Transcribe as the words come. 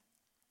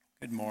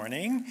Good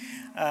morning.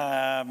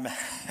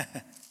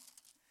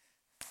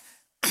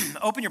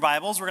 Open your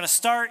Bibles. We're going to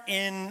start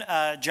in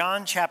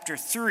John chapter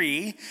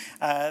 3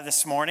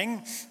 this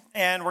morning.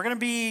 And we're going to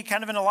be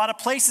kind of in a lot of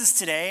places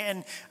today.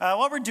 And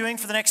what we're doing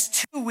for the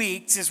next 2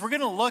 weeks is we're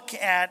going to look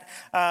at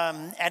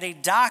a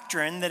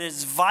doctrine that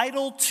is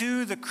vital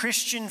to the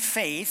Christian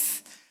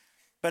faith,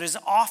 but is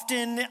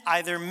often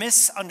either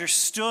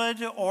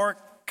misunderstood or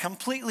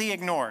completely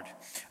ignored.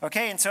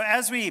 Okay, and so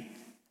as we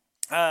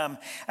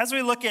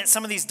look at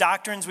some of these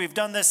doctrines, we've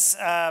done this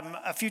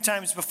a few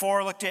times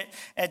before, looked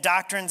at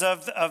doctrines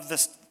of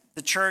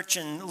the church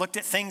and looked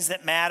at things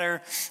that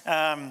matter.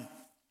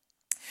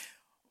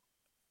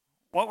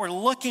 What we're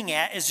looking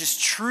at is just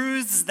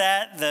truths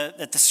that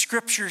the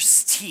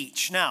scriptures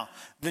teach. Now,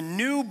 the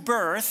new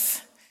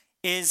birth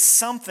is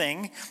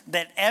something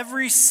that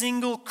every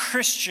single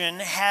Christian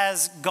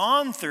has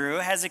gone through,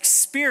 has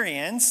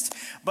experienced,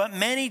 but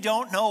many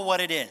don't know what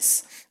it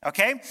is.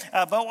 Okay,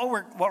 but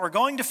what we're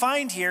going to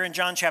find here in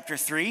John chapter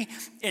 3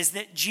 is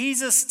that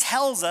Jesus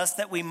tells us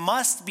that we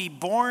must be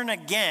born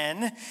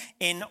again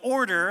in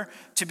order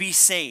to be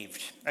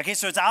saved. Okay,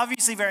 so it's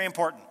obviously very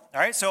important. All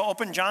right, so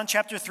open John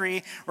chapter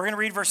 3. We're going to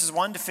read verses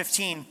 1 to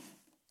 15.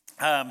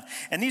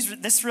 And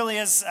this really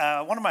is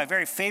one of my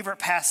very favorite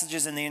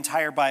passages in the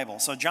entire Bible.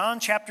 So John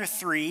chapter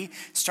 3,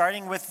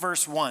 starting with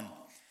verse 1,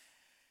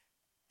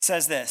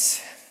 says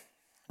this.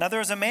 Now there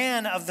was a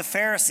man of the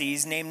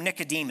Pharisees named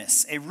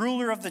Nicodemus, a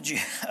ruler of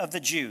the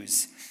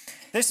Jews.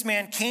 This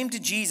man came to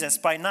Jesus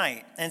by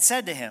night and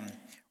said to him,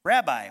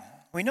 Rabbi,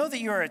 we know that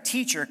you are a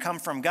teacher come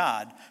from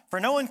God, for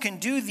no one can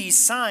do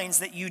these signs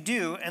that you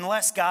do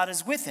unless God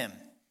is with him.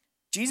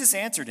 Jesus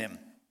answered him,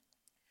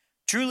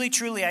 Truly,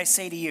 truly, I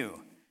say to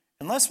you,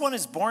 unless one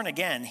is born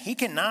again, he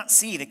cannot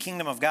see the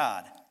kingdom of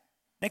God.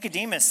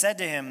 Nicodemus said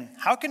to him,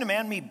 How can a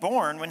man be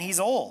born when he's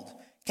old?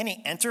 Can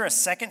he enter a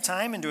second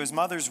time into his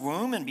mother's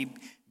womb and be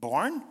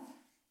born?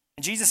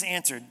 And Jesus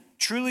answered,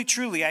 Truly,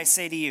 truly, I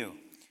say to you,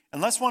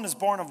 unless one is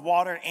born of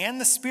water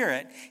and the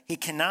Spirit, he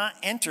cannot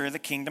enter the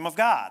kingdom of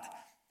God.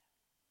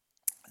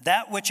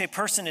 That which a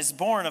person is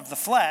born of the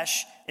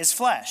flesh is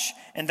flesh,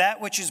 and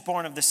that which is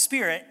born of the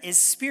Spirit is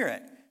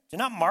spirit. Do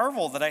not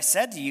marvel that I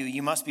said to you,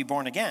 you must be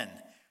born again.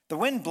 The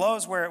wind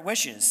blows where it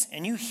wishes,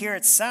 and you hear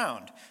its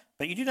sound,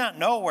 but you do not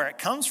know where it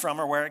comes from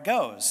or where it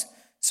goes.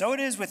 So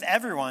it is with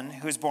everyone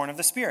who is born of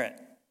the Spirit.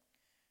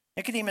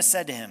 Nicodemus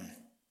said to him,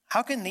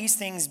 How can these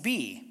things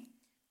be?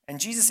 And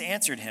Jesus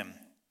answered him,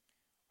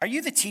 Are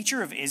you the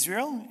teacher of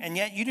Israel, and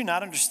yet you do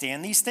not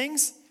understand these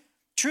things?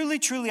 Truly,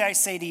 truly, I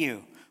say to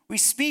you, we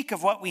speak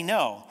of what we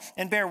know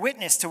and bear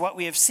witness to what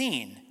we have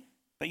seen,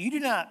 but you do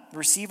not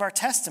receive our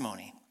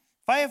testimony.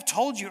 If I have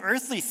told you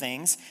earthly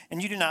things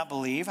and you do not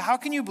believe, how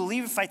can you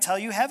believe if I tell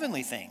you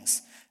heavenly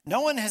things?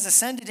 No one has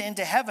ascended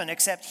into heaven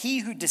except he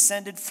who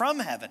descended from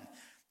heaven,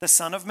 the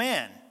Son of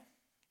Man.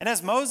 And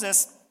as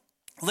Moses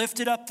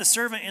lifted up the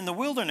servant in the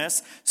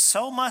wilderness,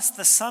 so must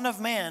the Son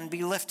of Man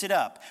be lifted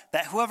up,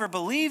 that whoever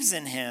believes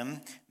in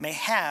him may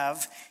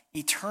have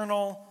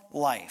eternal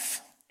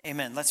life.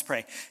 Amen. Let's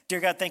pray. Dear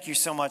God, thank you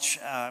so much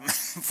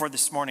for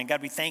this morning.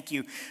 God, we thank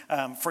you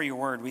for your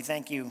word. We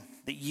thank you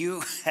that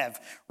you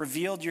have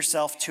revealed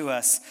yourself to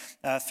us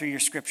through your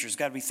scriptures.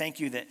 God, we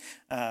thank you that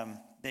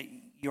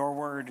your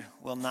word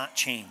will not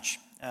change,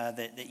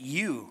 that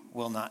you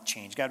will not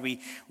change. God,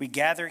 we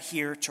gather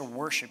here to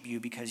worship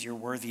you because you're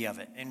worthy of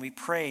it. And we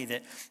pray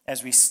that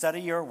as we study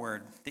your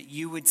word, that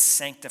you would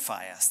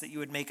sanctify us, that you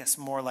would make us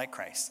more like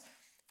Christ.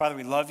 Father,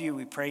 we love you,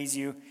 we praise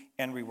you,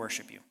 and we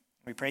worship you.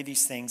 We pray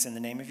these things in the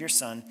name of your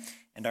Son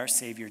and our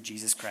Savior,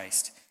 Jesus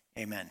Christ.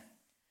 Amen.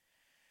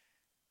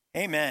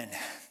 Amen.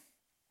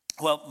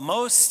 Well,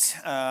 most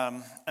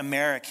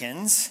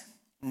Americans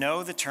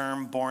know the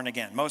term born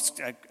again.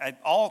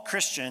 All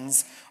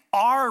Christians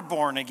are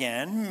born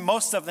again.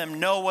 Most of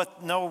them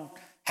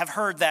have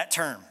heard that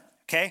term.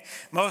 Okay?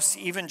 Most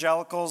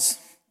evangelicals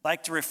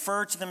like to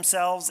refer to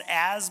themselves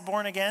as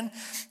born again.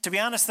 To be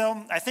honest,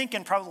 though, I think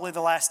in probably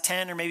the last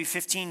 10 or maybe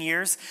 15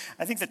 years,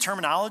 I think the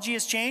terminology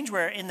has changed,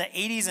 where in the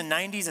 80s and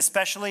 90s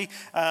especially,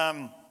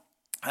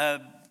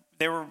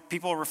 there were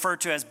people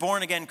referred to as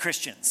born-again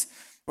Christians,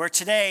 where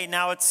today,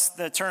 now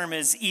the term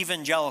is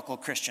evangelical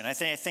Christian. I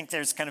think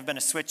there's kind of been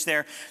a switch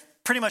there.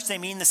 Pretty much they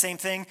mean the same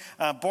thing,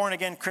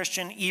 born-again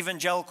Christian,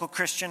 evangelical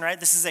Christian, right?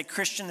 This is a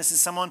Christian. This is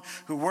someone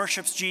who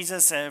worships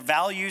Jesus,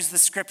 values the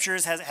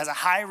scriptures, has a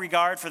high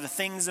regard for the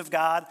things of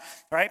God,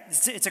 right?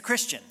 It's a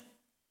Christian.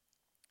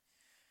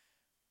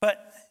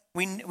 But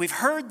we've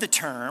heard the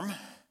term,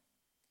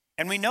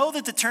 and we know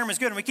that the term is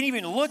good, and we can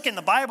even look in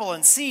the Bible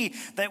and see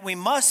that we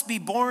must be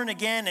born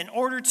again in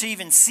order to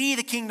even see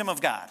the kingdom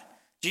of God.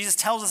 Jesus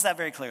tells us that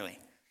very clearly.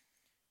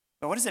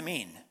 But what does it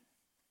mean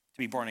to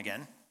be born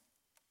again?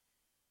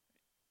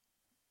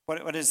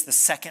 What is the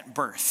second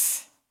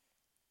birth?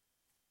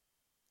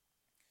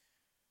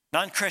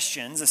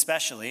 Non-Christians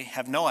especially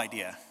have no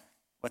idea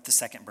what the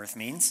second birth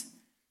means.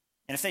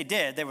 And if they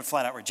did, they would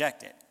flat out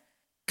reject it.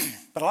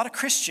 But a lot of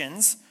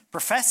Christians,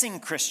 professing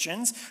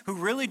Christians, who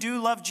really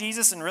do love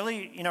Jesus and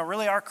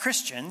really are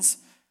Christians,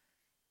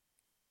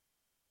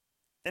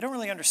 they don't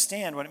really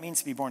understand what it means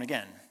to be born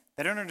again.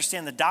 They don't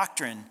understand the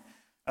doctrine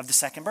of the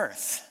second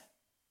birth.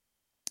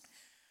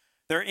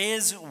 There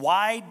is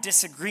wide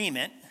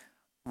disagreement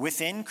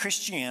within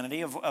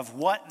Christianity of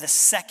what the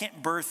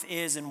second birth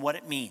is and what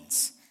it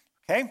means.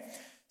 Okay?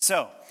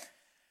 So,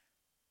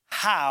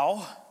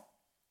 how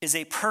is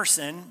a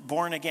person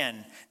born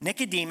again?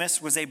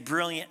 Nicodemus was a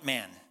brilliant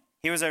man.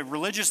 He was a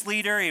religious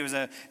leader. He was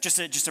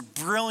just a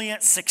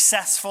brilliant,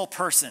 successful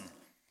person.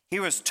 He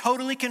was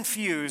totally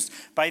confused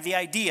by the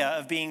idea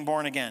of being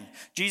born again.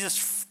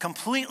 Jesus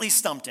completely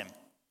stumped him.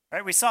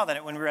 Right? We saw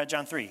that when we read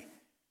John 3.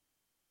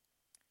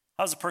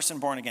 How's a person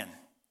born again?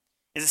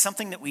 Is it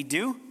something that we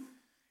do?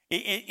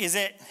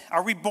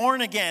 Are we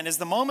born again? Is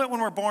the moment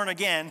when we're born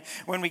again,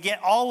 when we get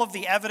all of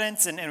the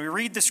evidence and we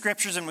read the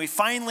scriptures and we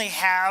finally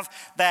have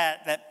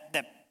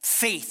that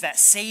faith, that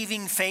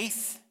saving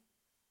faith?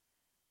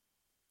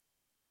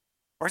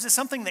 Or is it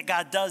something that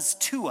God does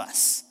to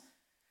us?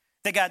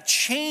 That God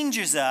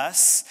changes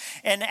us,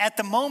 and at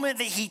the moment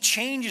that he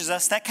changes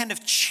us, that kind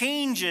of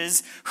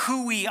changes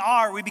who we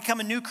are. We become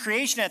a new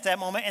creation at that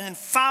moment, and then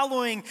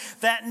following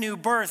that new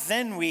birth,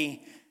 then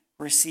we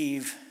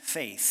receive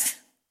faith.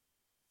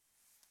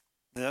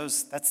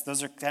 Those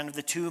are kind of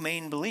the two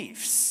main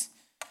beliefs.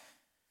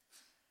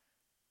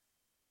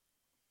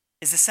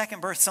 Is the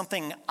second birth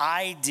something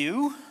I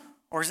do,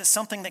 or is it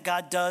something that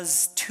God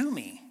does to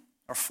me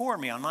or for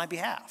me on my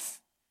behalf?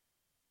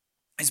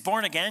 Is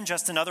born again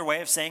just another way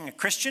of saying a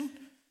Christian?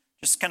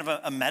 Just kind of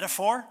a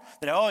metaphor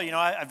that,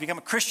 I've become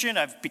a Christian,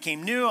 I've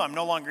became new, I'm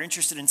no longer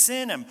interested in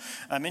sin,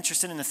 I'm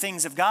interested in the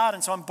things of God,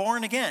 and so I'm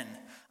born again.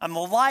 I'm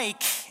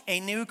like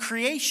a new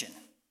creation.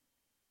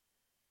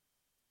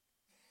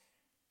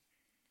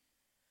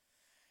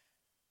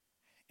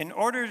 In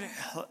order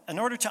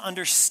to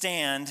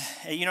understand,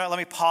 let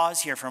me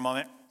pause here for a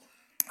moment.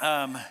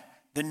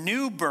 The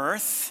new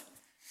birth,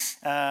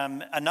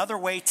 another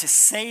way to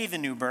say the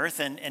new birth,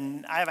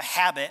 and I have a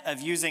habit of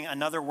using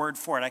another word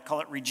for it. I call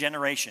it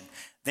regeneration.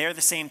 They're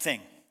the same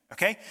thing,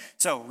 okay?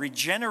 So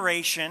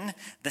regeneration,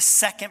 the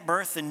second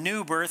birth, the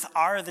new birth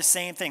are the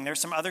same thing.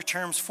 There's some other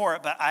terms for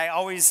it, but I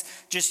always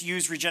just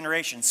use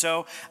regeneration.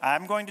 So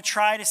I'm going to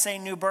try to say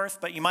new birth,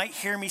 but you might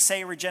hear me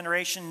say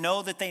regeneration.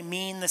 Know that they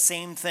mean the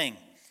same thing.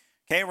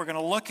 Okay, we're going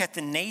to look at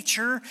the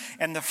nature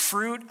and the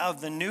fruit of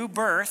the new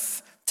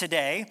birth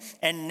today,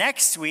 and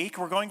next week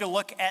we're going to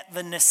look at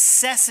the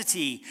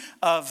necessity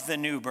of the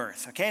new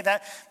birth. Okay,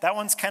 that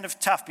one's kind of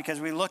tough because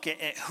we look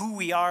at who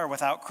we are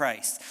without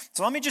Christ.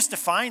 So let me just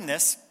define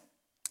this.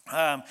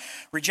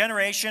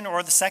 Regeneration,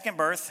 or the second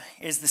birth,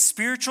 is the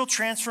spiritual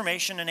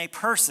transformation in a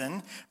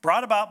person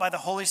brought about by the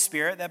Holy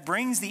Spirit that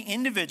brings the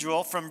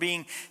individual from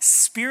being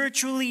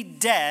spiritually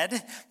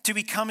dead to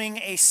becoming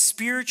a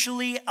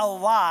spiritually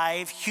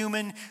alive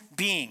human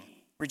being.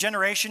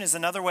 Regeneration is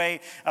another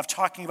way of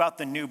talking about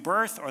the new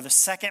birth or the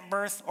second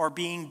birth or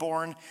being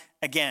born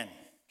again.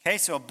 Okay,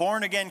 so a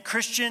born-again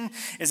Christian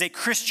is a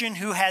Christian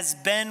who has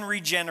been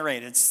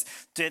regenerated.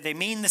 They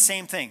mean the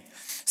same thing.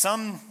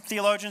 Some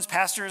theologians,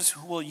 pastors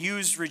will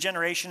use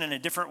regeneration in a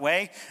different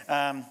way,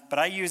 but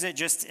I use it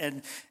just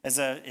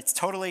it's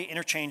totally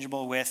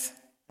interchangeable with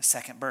the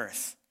second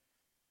birth.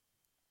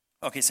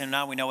 Okay, so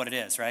now we know what it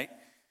is, right?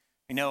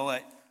 We know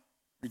what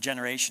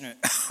regeneration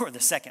or the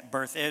second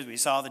birth is. We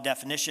saw the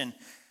definition.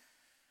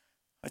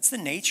 What's the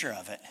nature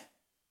of it?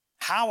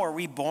 How are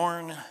we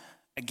born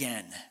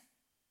again?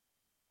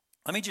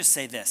 Let me just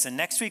say this, and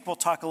next week we'll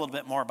talk a little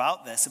bit more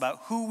about this,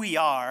 about who we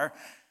are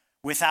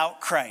without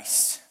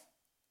Christ.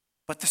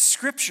 But the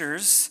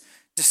scriptures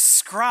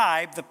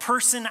describe the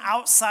person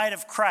outside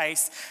of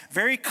Christ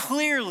very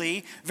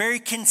clearly, very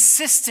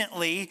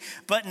consistently,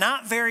 but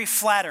not very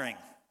flattering.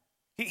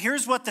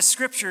 Here's what the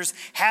scriptures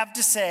have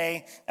to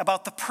say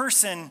about the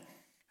person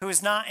who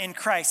is not in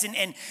Christ.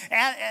 And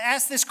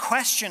ask this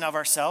question of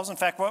ourselves. In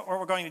fact, what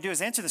we're going to do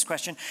is answer this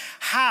question.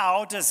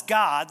 How does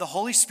God, the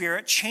Holy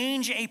Spirit,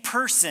 change a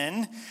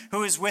person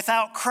who is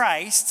without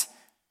Christ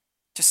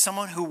to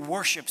someone who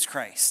worships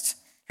Christ?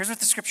 Here's what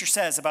the scripture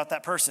says about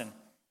that person.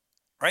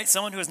 Right?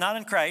 Someone who is not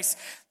in Christ,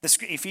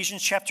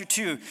 Ephesians chapter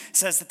 2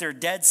 says that they're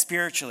dead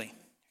spiritually.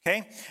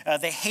 Okay?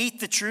 They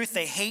hate the truth.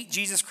 They hate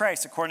Jesus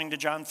Christ, according to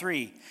John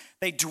 3.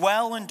 They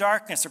dwell in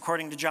darkness,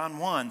 according to John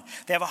 1.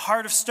 They have a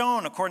heart of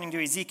stone, according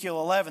to Ezekiel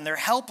 11. They're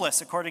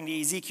helpless, according to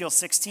Ezekiel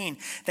 16.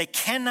 They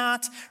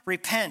cannot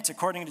repent,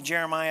 according to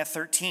Jeremiah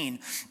 13.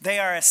 They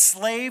are a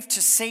slave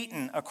to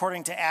Satan,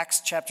 according to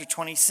Acts chapter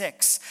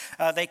 26.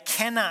 They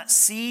cannot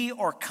see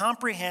or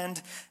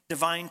comprehend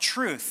divine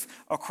truth,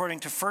 according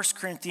to 1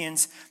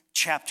 Corinthians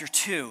chapter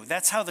 2.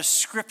 That's how the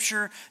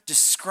scripture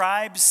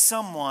describes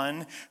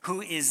someone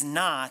who is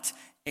not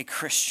a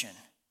Christian.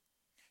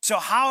 So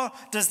how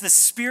does the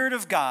Spirit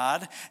of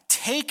God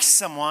take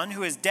someone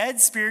who is dead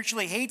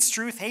spiritually, hates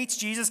truth, hates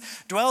Jesus,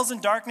 dwells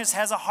in darkness,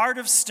 has a heart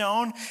of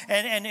stone,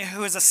 and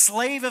who is a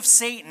slave of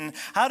Satan?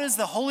 How does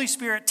the Holy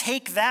Spirit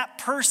take that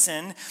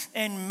person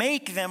and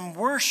make them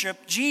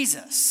worship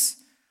Jesus?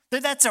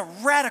 That's a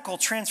radical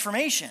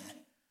transformation.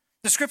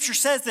 The scripture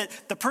says that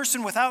the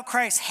person without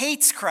Christ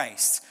hates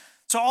Christ.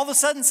 So all of a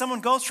sudden, someone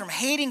goes from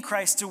hating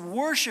Christ to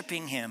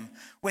worshiping him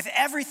with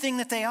everything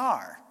that they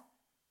are.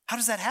 How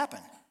does that happen?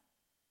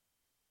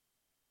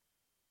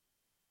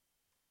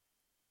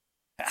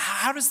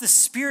 How does the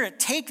Spirit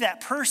take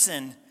that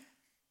person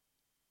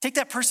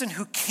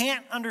who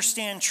can't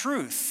understand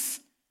truth,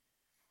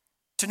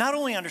 to not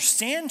only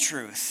understand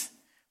truth,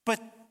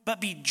 but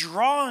be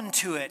drawn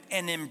to it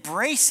and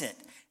embrace it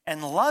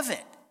and love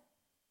it?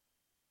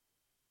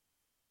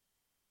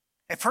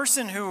 A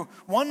person who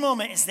one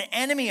moment is the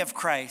enemy of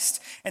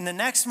Christ and the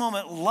next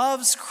moment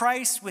loves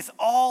Christ with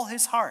all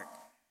his heart.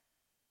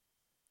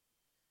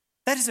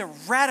 That is a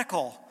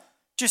radical,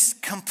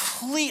 just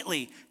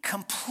completely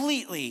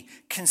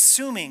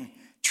consuming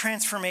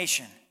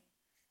transformation.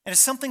 And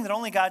it's something that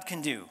only God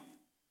can do.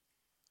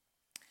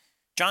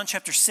 John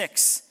chapter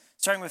 6,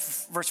 starting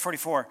with verse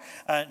 44.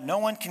 No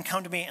one can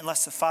come to me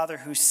unless the Father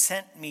who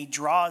sent me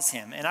draws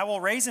him, and I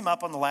will raise him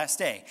up on the last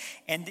day.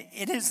 And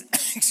it is,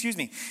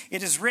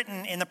 it is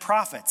written in the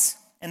prophets,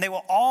 and they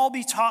will all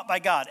be taught by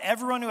God.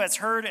 Everyone who has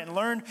heard and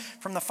learned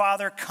from the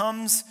Father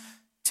comes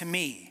to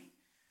me.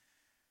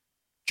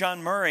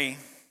 John Murray,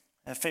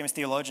 a famous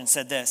theologian,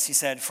 said this. He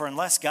said, "For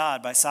unless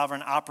God, by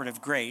sovereign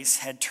operative grace,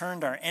 had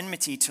turned our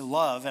enmity to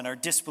love and our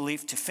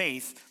disbelief to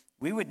faith,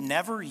 we would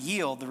never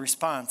yield the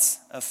response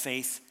of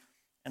faith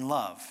and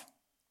love."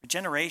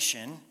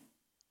 Regeneration,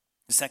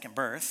 the second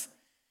birth,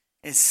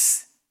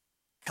 is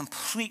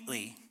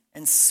completely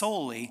and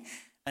solely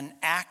an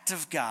act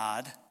of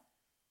God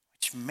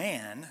which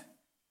man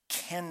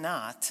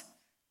cannot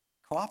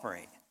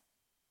cooperate.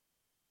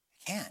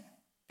 He can't.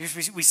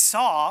 Because we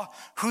saw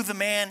who the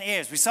man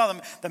is. We saw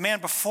the man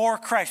before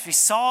Christ. We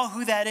saw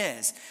who that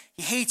is.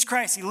 He hates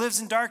Christ. He lives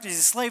in darkness. He's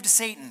a slave to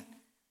Satan.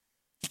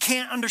 He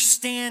can't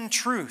understand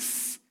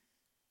truth.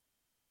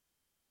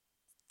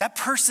 That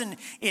person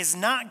is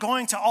not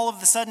going to all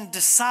of a sudden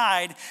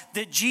decide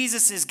that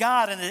Jesus is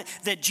God and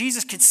that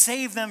Jesus could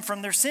save them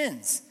from their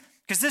sins.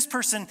 Because this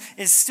person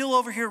is still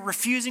over here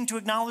refusing to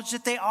acknowledge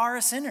that they are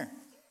a sinner.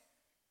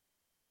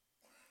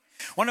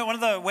 One of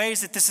the ways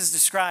that this is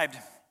described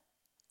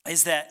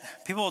is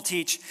that people will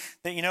teach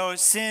that,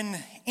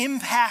 sin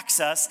impacts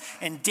us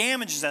and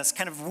damages us,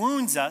 kind of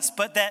wounds us,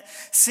 but that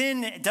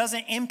sin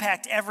doesn't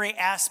impact every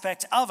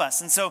aspect of us.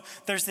 And so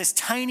there's this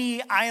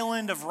tiny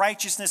island of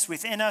righteousness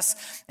within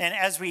us, and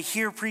as we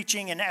hear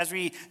preaching and as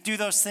we do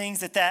those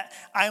things, that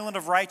island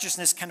of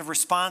righteousness kind of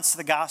responds to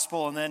the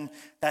gospel, and then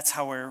that's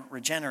how we're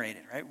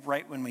regenerated,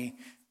 right when we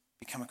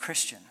become a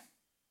Christian.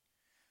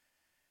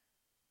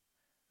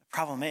 The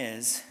problem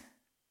is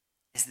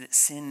that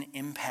sin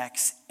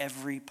impacts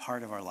every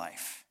part of our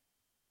life.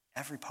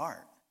 Every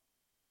part.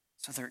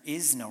 So there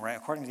is no right.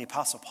 According to the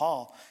Apostle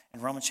Paul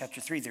in Romans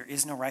chapter 3, there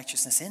is no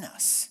righteousness in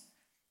us.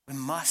 We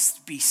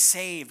must be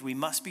saved. We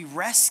must be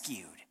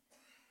rescued.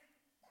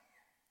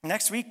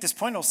 Next week, this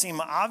point will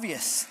seem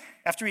obvious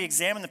after we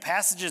examine the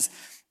passages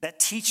that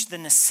teach the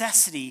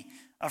necessity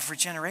of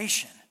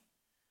regeneration.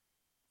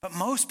 But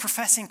most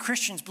professing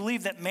Christians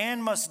believe that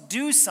man must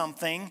do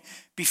something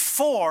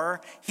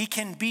before he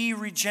can be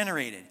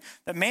regenerated.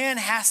 That man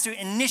has to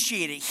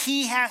initiate it.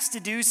 He has to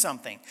do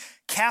something.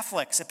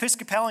 Catholics,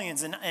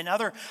 Episcopalians, and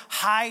other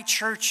high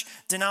church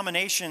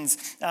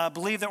denominations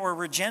believe that we're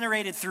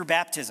regenerated through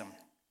baptism.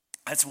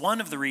 That's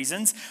one of the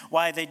reasons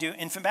why they do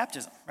infant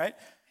baptism, right?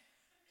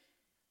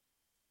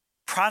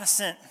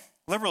 Protestant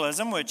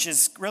liberalism, which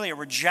is really a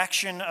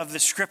rejection of the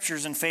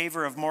scriptures in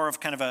favor of more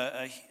of kind of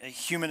a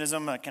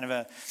humanism, a kind of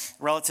a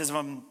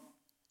relativism.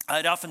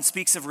 It often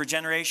speaks of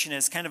regeneration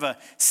as kind of a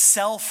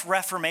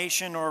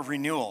self-reformation or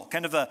renewal.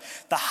 Kind of the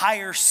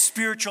higher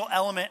spiritual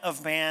element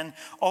of man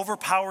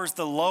overpowers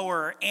the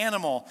lower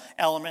animal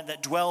element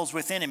that dwells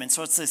within him. And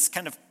so it's this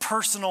kind of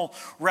personal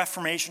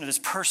reformation, or this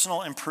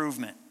personal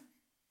improvement.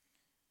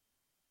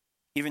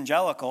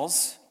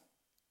 Evangelicals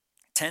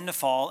tend to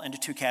fall into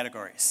two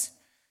categories.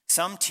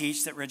 Some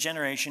teach that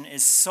regeneration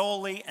is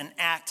solely an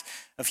act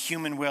of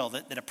human will,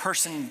 that a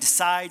person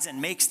decides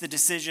and makes the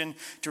decision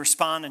to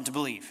respond and to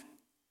believe.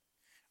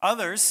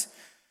 Others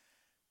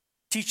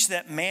teach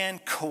that man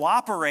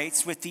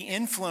cooperates with the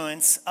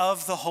influence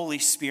of the Holy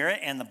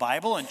Spirit and the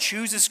Bible and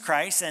chooses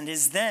Christ and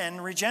is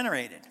then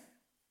regenerated.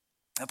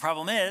 The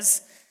problem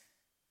is,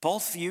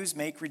 both views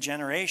make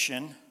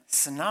regeneration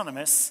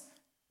synonymous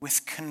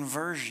with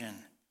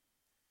conversion.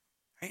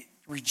 Right?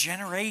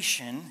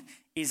 Regeneration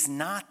is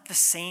not the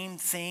same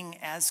thing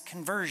as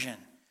conversion,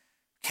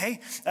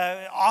 okay?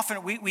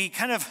 Often we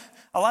kind of,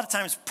 a lot of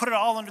times, put it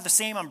all under the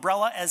same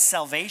umbrella as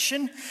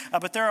salvation,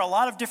 but there are a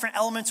lot of different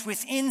elements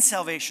within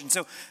salvation.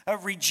 So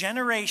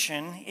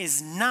regeneration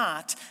is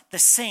not the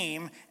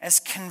same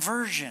as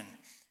conversion,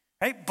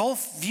 right?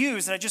 Both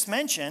views that I just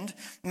mentioned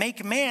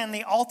make man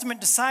the ultimate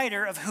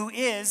decider of who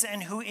is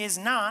and who is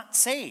not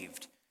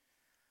saved.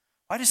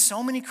 Why do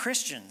so many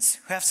Christians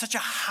who have such a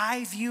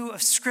high view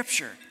of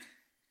Scripture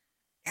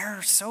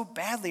err so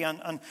badly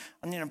on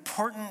an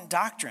important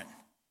doctrine?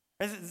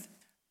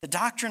 The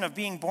doctrine of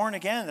being born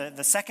again,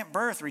 the second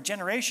birth,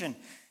 regeneration,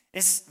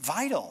 is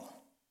vital.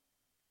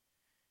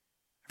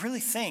 I really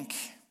think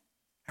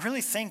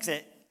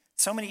that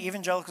So many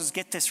evangelicals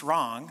get this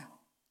wrong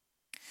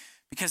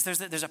because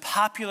there's a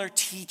popular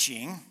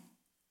teaching,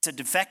 it's a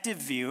defective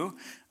view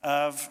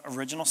of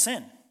original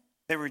sin.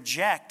 They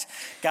reject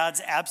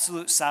God's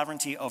absolute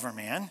sovereignty over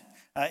man.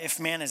 If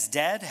man is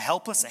dead,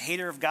 helpless, a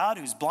hater of God,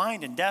 who's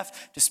blind and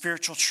deaf to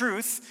spiritual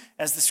truth,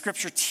 as the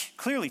scripture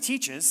clearly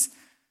teaches,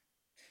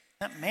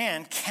 that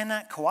man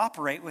cannot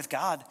cooperate with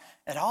God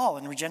at all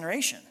in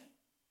regeneration.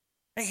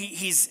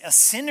 He's a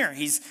sinner.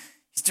 He's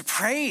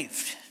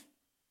depraved.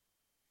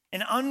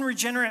 An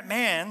unregenerate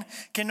man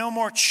can no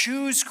more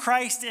choose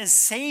Christ as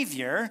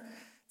Savior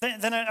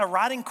than a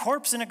rotting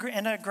corpse in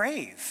a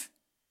grave.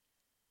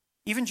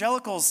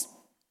 Evangelicals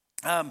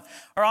are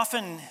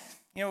often,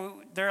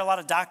 there are a lot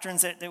of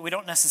doctrines that we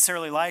don't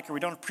necessarily like or we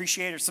don't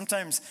appreciate, or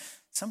sometimes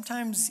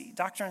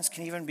doctrines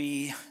can even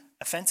be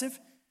offensive.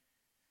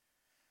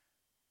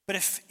 But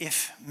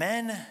if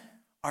men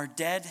are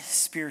dead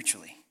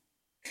spiritually,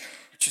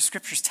 which the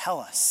scriptures tell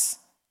us,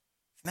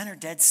 if men are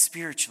dead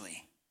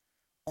spiritually,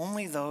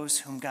 only those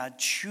whom God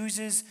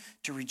chooses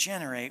to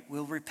regenerate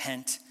will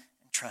repent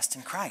and trust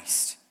in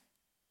Christ.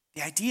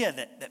 The idea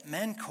that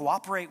men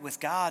cooperate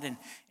with God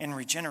in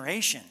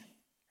regeneration,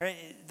 right?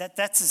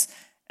 That's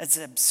as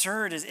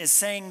absurd as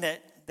saying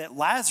that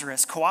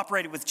Lazarus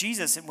cooperated with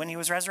Jesus when he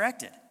was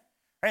resurrected.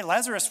 Right?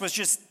 Lazarus was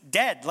just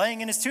dead, laying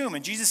in his tomb,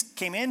 and Jesus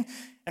came in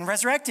and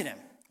resurrected him.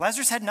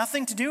 Lazarus had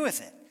nothing to do with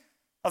it,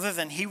 other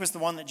than he was the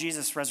one that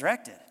Jesus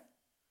resurrected.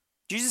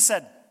 Jesus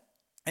said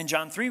in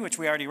John 3, which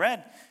we already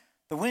read,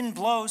 "The wind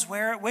blows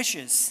where it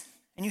wishes,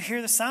 and you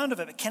hear the sound of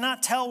it, but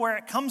cannot tell where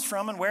it comes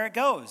from and where it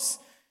goes.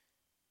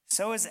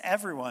 So is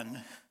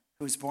everyone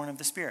who is born of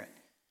the Spirit."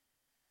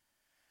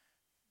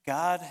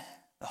 God,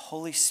 the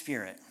Holy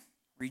Spirit,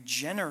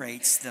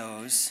 regenerates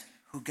those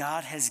who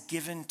God has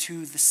given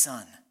to the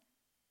Son.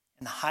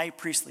 In the high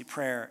priestly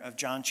prayer of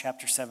John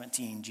chapter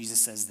 17,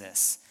 Jesus says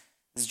this.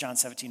 This is John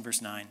 17, verse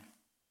 9.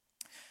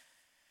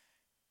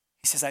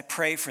 He says, "I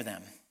pray for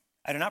them.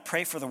 I do not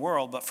pray for the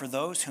world, but for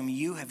those whom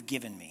you have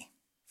given me,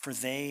 for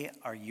they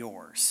are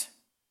yours."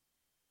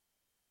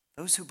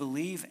 Those who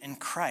believe in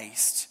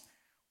Christ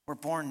were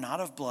born not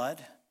of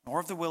blood, nor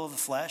of the will of the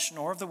flesh,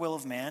 nor of the will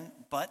of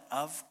man, but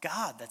of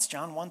God. That's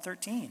John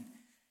 1:13.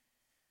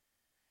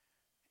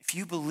 If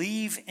you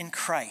believe in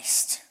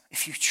Christ,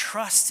 if you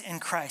trust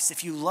in Christ,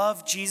 if you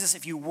love Jesus,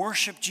 if you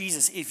worship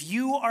Jesus, if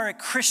you are a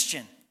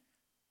Christian,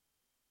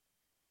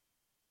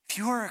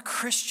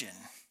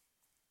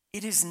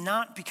 it is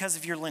not because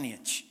of your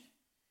lineage.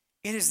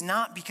 It is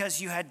not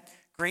because you had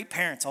great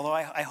parents, although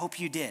I hope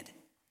you did.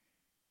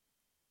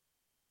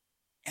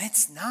 And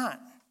it's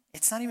not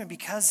even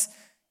because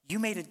you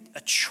made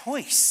a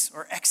choice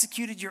or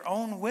executed your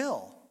own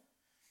will.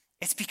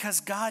 It's because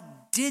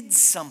God did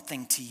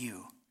something to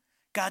you.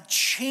 God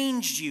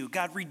changed you.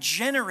 God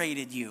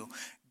regenerated you.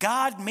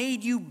 God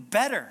made you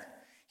better.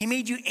 He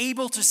made you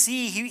able to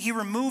see. He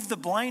removed the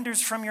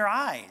blinders from your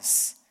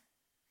eyes.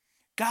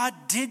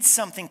 God did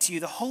something to you.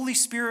 The Holy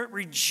Spirit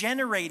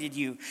regenerated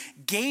you,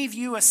 gave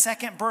you a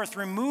second birth,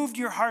 removed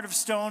your heart of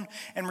stone,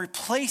 and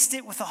replaced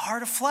it with a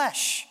heart of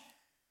flesh.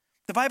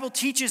 The Bible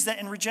teaches that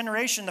in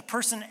regeneration, the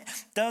person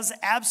does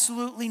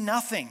absolutely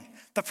nothing.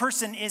 The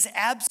person is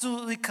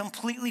absolutely,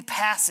 completely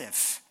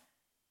passive.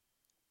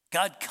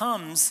 God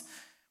comes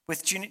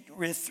with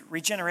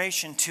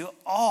regeneration to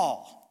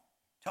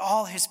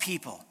all his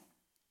people.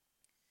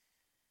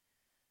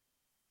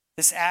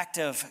 This act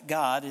of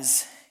God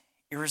is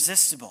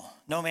irresistible.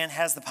 No man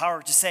has the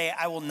power to say,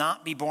 "I will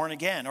not be born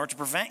again," or to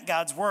prevent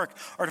God's work,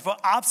 or to put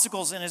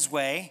obstacles in his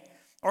way,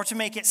 or to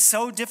make it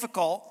so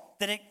difficult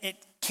that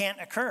it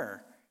can't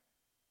occur.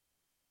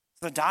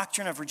 The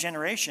doctrine of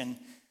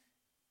regeneration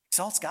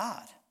exalts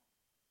God.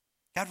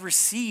 God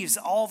receives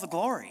all the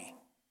glory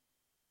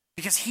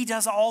because he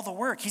does all the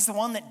work. He's the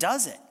one that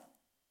does it.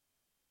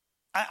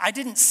 I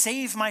didn't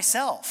save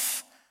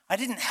myself. I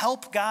didn't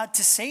help God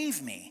to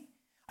save me.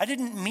 I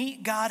didn't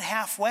meet God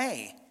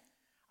halfway.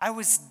 I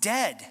was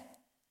dead.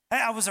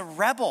 I was a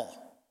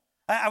rebel.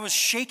 I was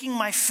shaking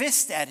my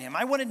fist at him.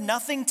 I wanted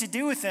nothing to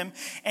do with him,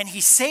 and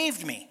he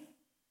saved me.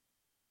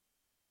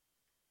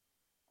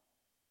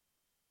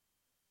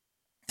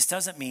 This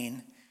doesn't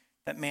mean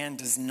that man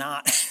does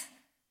not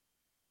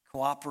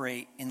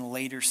cooperate in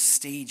later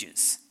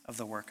stages of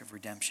the work of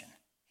redemption.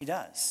 He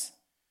does.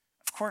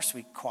 Of course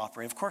we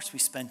cooperate. Of course we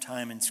spend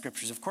time in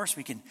scriptures. Of course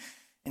we can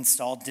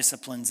install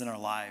disciplines in our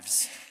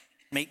lives,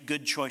 make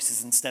good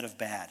choices instead of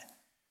bad,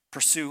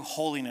 pursue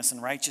holiness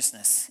and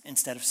righteousness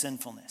instead of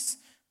sinfulness.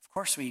 Of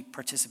course we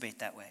participate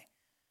that way.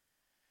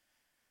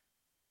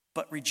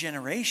 But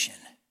regeneration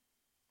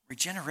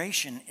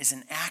is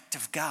an act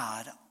of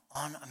God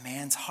on a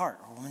man's heart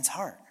or woman's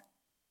heart.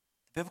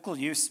 The biblical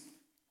use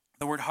of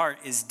the word heart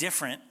is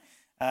different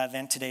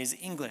than today's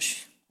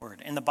English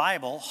word. In the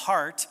Bible,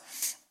 heart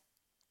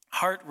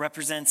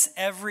represents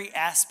every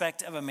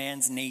aspect of a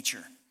man's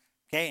nature,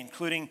 okay,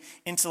 including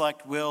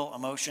intellect, will,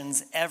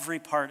 emotions, every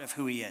part of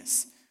who he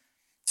is.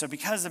 So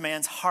because a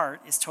man's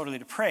heart is totally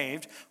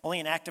depraved,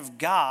 only an act of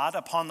God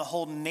upon the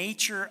whole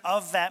nature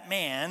of that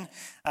man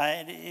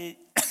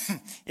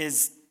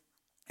is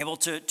able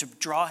to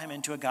draw him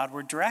into a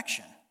Godward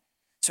direction.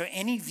 So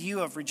any view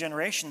of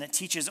regeneration that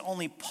teaches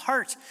only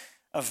part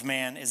of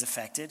man is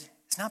affected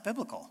is not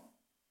biblical.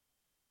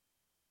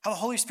 How the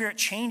Holy Spirit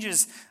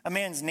changes a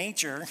man's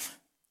nature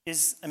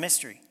is a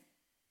mystery.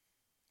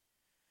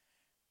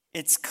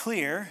 It's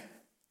clear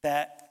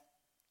that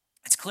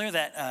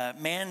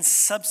man's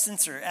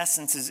substance or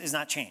essence is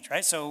not changed,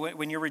 right? So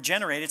when you're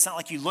regenerated, it's not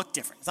like you look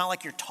different. It's not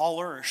like you're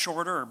taller or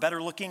shorter or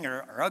better looking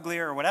or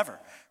uglier or whatever,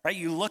 right?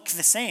 You look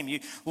the same. You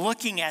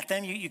looking at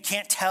them, you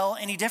can't tell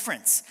any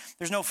difference.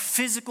 There's no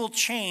physical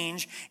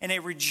change in a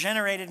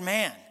regenerated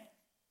man.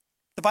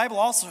 The Bible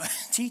also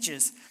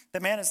teaches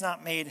that man is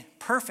not made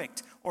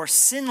perfect or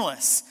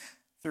sinless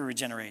through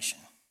regeneration.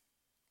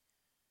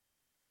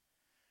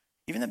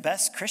 Even the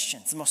best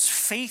Christians, the most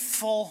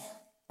faithful,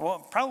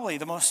 probably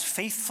the most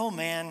faithful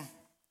man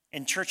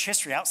in church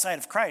history outside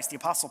of Christ, the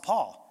Apostle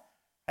Paul,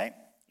 right?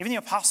 Even the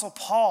Apostle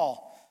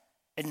Paul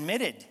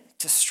admitted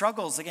to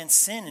struggles against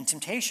sin and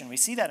temptation. We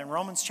see that in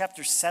Romans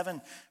chapter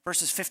 7,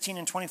 verses 15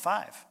 and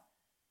 25.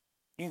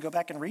 You can go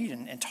back and read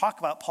and talk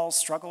about Paul's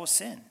struggle with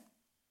sin.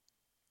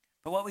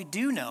 But what we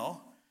do know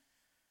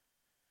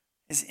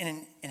is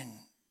in an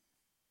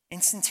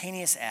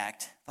instantaneous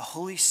act, the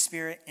Holy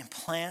Spirit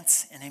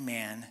implants in a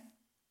man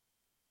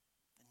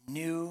a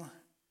new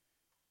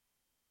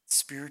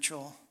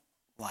spiritual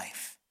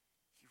life.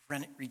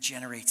 He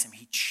regenerates him.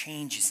 He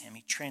changes him.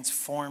 He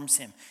transforms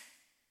him.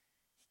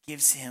 He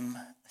gives him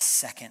a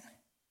second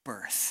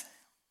birth.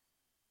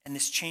 And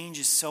this change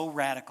is so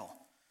radical.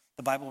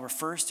 The Bible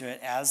refers to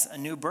it as a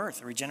new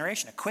birth, a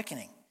regeneration, a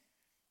quickening.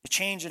 The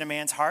change in a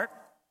man's heart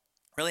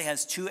really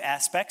has two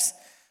aspects,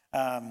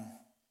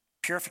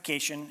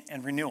 purification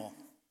and renewal.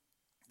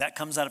 That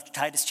comes out of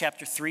Titus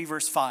chapter 3,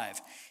 verse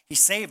 5. He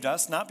saved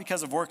us, not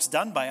because of works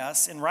done by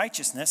us in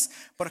righteousness,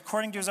 but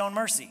according to his own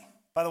mercy,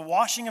 by the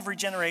washing of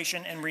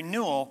regeneration and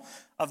renewal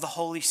of the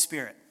Holy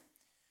Spirit.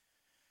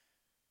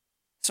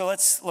 So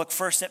let's look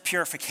first at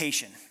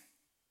purification.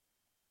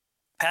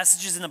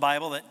 Passages in the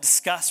Bible that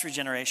discuss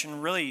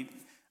regeneration really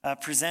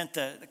present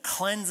the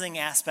cleansing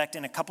aspect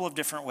in a couple of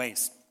different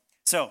ways.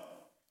 So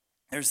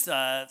there's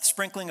the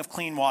sprinkling of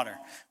clean water.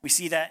 We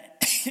see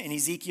that in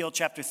Ezekiel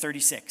chapter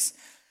 36.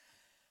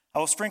 I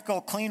will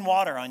sprinkle clean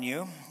water on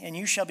you, and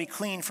you shall be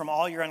clean from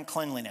all your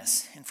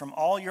uncleanliness, and from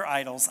all your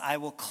idols I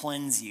will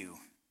cleanse you.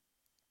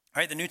 All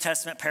right, the New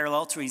Testament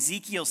parallel to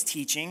Ezekiel's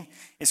teaching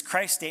is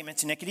Christ's statement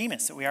to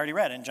Nicodemus that we already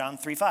read in John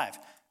 3:5.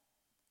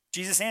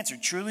 Jesus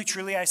answered, "Truly,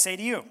 truly, I say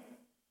to you,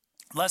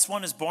 unless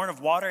one is born of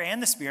water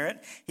and the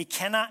Spirit, he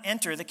cannot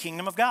enter the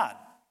kingdom of God."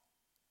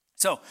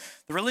 So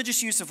the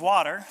religious use of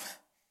water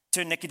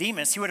to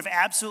Nicodemus, he would have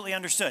absolutely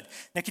understood.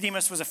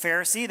 Nicodemus was a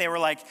Pharisee. They were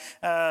like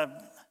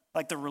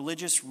the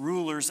religious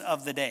rulers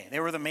of the day. They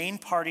were the main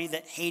party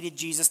that hated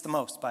Jesus the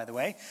most, by the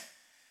way.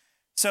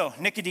 So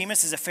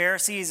Nicodemus is a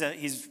Pharisee.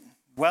 He's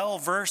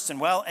well-versed and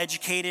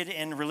well-educated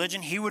in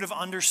religion. He would have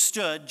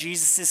understood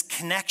Jesus'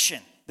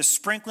 connection. The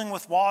sprinkling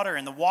with water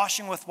and the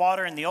washing with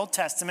water in the Old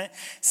Testament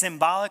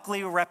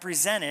symbolically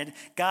represented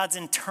God's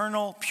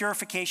internal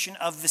purification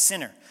of the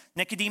sinner.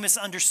 Nicodemus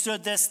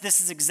understood this.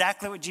 This is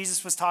exactly what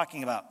Jesus was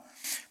talking about.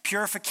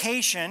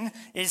 Purification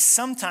is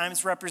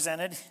sometimes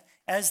represented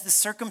as the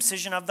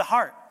circumcision of the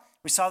heart.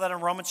 We saw that in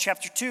Romans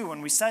chapter 2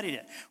 when we studied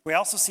it. We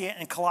also see it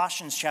in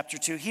Colossians chapter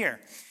 2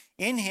 here.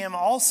 In him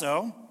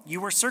also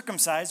you were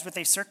circumcised with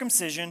a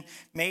circumcision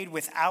made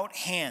without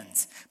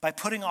hands, by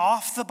putting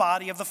off the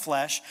body of the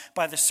flesh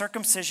by the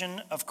circumcision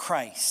of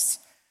Christ.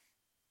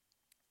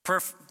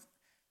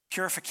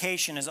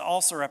 Purification is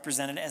also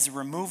represented as a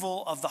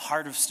removal of the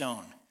heart of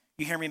stone.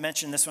 You hear me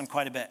mention this one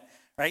quite a bit,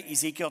 right?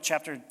 Ezekiel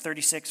chapter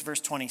 36,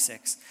 verse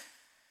 26.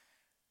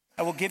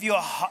 I will give you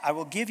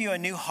a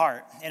new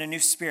heart and a new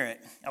spirit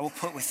I will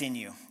put within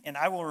you, and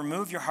I will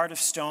remove your heart of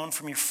stone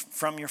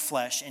from your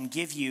flesh and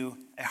give you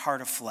a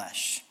heart of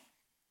flesh.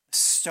 A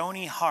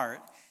stony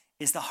heart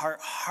is the heart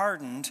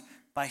hardened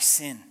by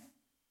sin,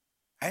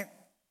 right?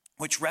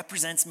 Which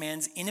represents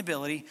man's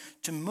inability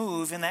to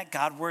move in that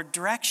Godward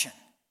direction.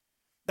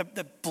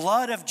 The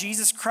blood of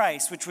Jesus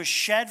Christ, which was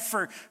shed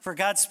for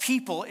God's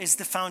people, is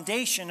the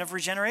foundation of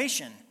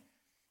regeneration.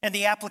 And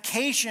the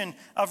application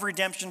of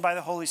redemption by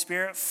the Holy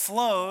Spirit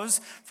flows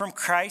from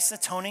Christ's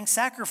atoning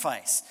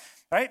sacrifice,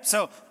 right?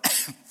 So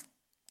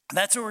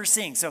that's what we're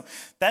seeing. So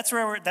that's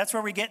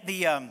where we get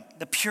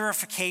the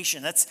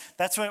purification.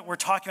 That's what we're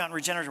talking about in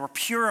regeneration. We're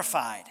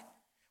purified.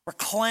 We're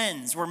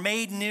cleansed. We're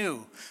made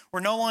new. We're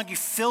no longer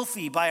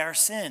filthy by our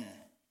sin.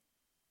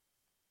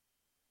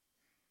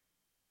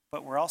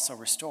 But we're also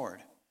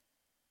restored.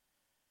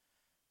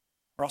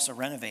 We're also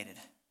renovated.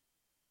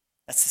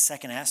 That's the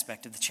second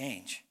aspect of the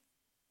change.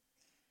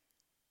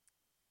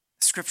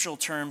 Scriptural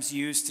terms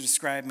used to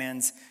describe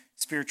man's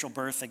spiritual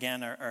birth,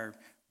 again, are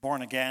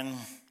born again,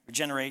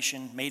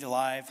 regeneration, made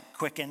alive,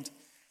 quickened.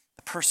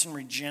 The person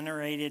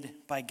regenerated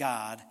by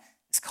God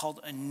is called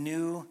a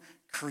new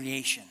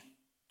creation.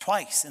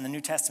 Twice in the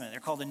New Testament,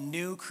 they're called a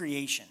new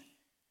creation.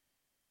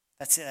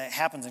 That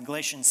happens in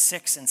Galatians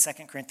 6 and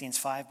 2 Corinthians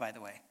 5, by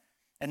the way.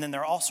 And then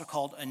they're also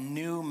called a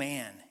new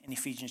man in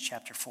Ephesians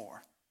chapter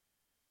 4.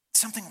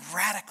 Something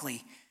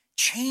radically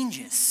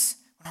changes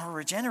when we're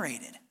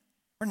regenerated.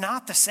 We're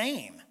not the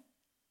same.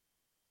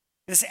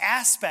 This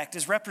aspect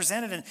is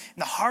represented in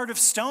the heart of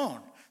stone.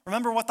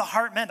 Remember what the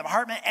heart meant. The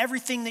heart meant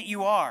everything that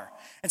you are.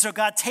 And so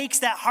God takes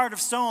that heart of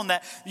stone,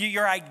 that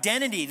your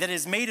identity that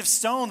is made of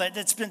stone,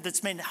 that's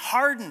been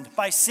hardened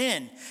by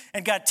sin,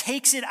 and God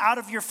takes it out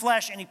of your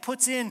flesh and he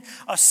puts in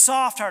a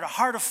soft heart, a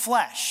heart of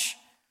flesh.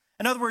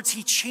 In other words,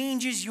 he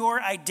changes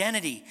your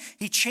identity.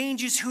 He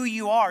changes who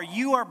you are.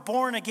 You are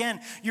born again.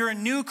 You're a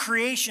new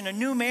creation, a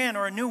new man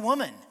or a new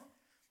woman.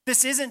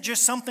 This isn't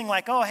just something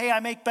like, oh, hey, I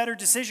make better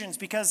decisions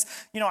because,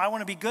 I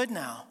want to be good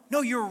now.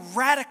 No, you're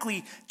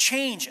radically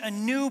changed, a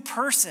new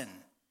person.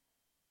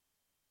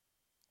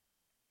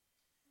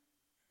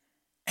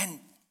 And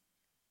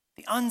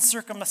the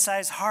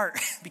uncircumcised heart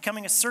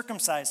becoming a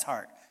circumcised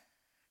heart.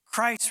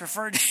 Christ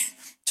referred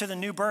to the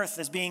new birth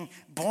as being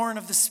born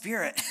of the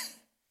Spirit.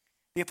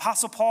 The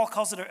Apostle Paul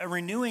calls it a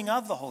renewing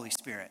of the Holy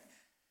Spirit.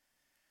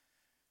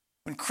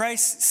 When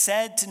Christ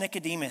said to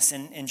Nicodemus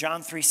in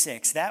John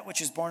 3:6, that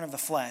which is born of the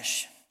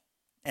flesh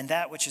and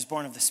that which is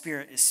born of the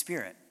Spirit is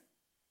spirit,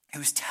 he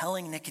was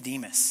telling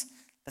Nicodemus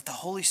that the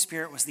Holy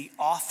Spirit was the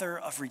author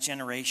of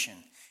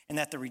regeneration and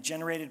that the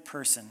regenerated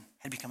person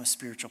had become a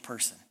spiritual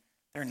person.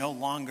 They're no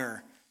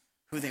longer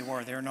who they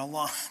were. They're no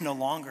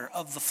longer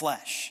of the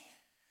flesh.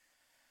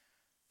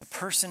 The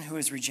person who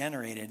is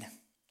regenerated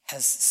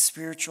has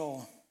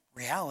spiritual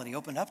reality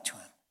opened up to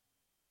him.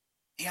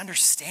 He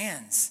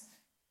understands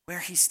where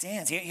he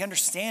stands. He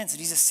understands that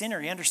he's a sinner.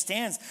 He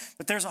understands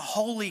that there's a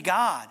holy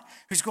God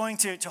who's going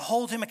to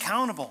hold him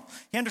accountable.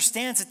 He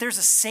understands that there's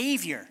a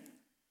Savior.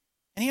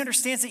 And he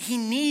understands that he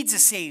needs a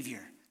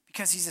Savior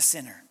because he's a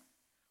sinner.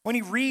 When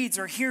he reads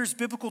or hears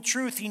biblical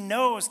truth, he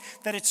knows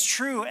that it's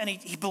true and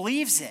he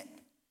believes it.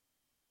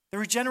 The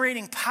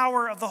regenerating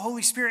power of the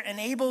Holy Spirit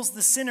enables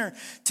the sinner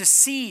to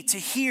see, to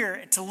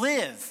hear, to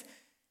live.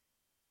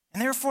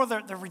 And therefore,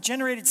 the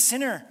regenerated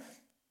sinner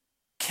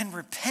can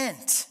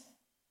repent.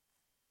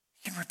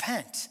 He can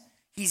repent.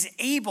 He's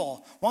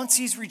able, once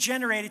he's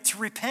regenerated, to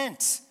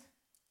repent,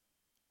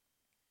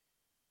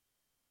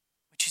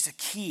 which is a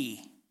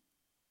key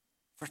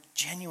for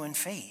genuine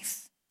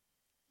faith.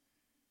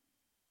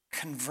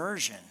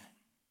 Conversion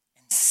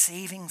and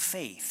saving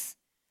faith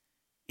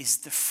is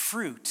the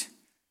fruit,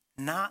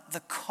 not the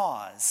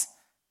cause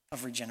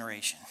of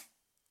regeneration.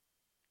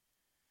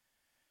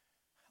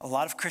 A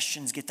lot of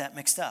Christians get that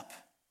mixed up.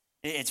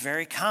 It's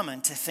very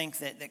common to think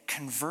that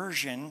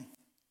conversion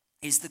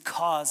is the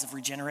cause of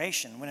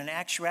regeneration, when in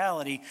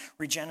actuality,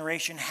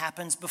 regeneration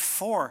happens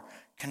before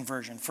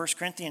conversion. 1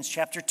 Corinthians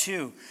chapter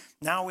 2,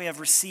 now we have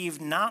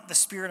received not the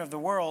spirit of the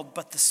world,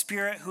 but the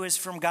Spirit who is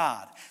from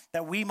God,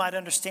 that we might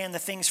understand the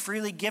things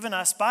freely given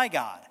us by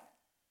God.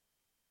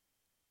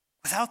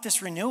 Without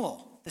this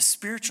renewal, this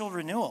spiritual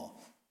renewal,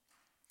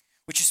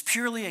 which is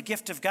purely a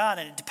gift of God,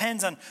 and it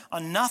depends on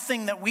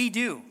nothing that we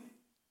do,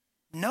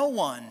 no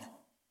one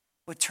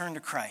would turn to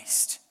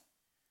Christ.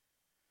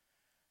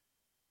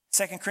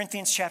 2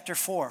 Corinthians chapter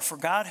 4, for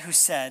God who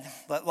said,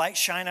 let light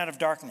shine out of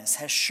darkness,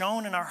 has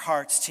shone in our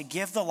hearts to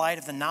give the light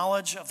of the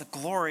knowledge of the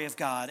glory of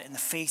God in the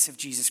face of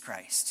Jesus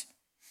Christ.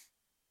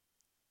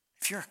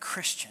 If you're a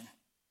Christian,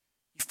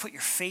 you've put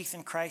your faith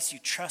in Christ, you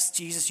trust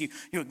Jesus, you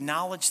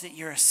acknowledge that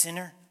you're a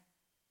sinner,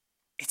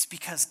 it's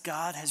because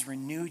God has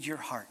renewed your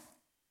heart.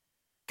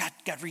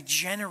 God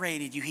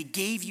regenerated you. He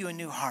gave you a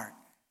new heart,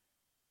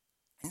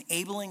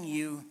 enabling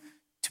you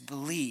to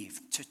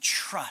believe, to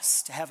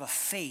trust, to have a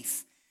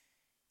faith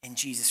in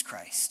Jesus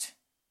Christ.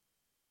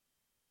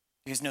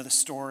 You guys know the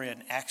story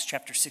in Acts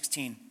chapter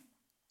 16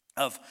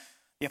 of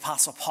the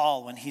Apostle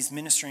Paul when he's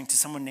ministering to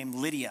someone named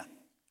Lydia,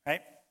 right?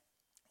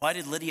 Why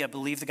did Lydia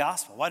believe the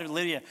gospel? Why did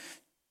Lydia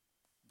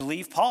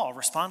believe Paul,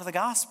 respond to the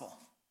gospel?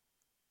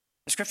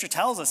 The scripture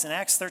tells us in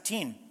Acts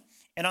 13,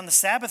 and on the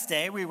Sabbath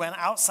day we went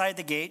outside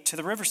the gate to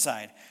the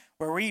riverside,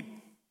 where we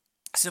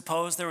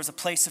supposed there was a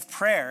place of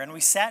prayer, and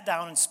we sat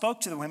down and spoke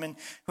to the women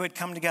who had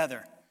come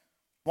together.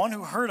 One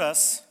who heard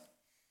us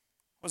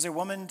was a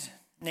woman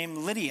named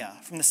Lydia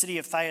from the city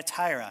of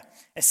Thyatira,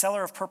 a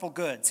seller of purple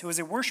goods, who was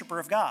a worshiper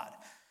of God.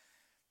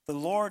 The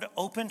Lord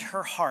opened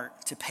her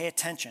heart to pay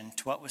attention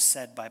to what was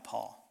said by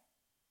Paul.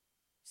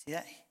 See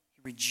that? He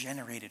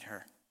regenerated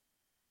her.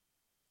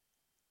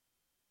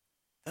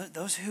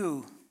 Those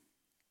who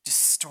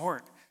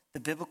distort the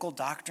biblical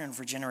doctrine of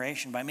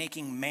regeneration by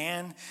making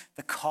man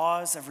the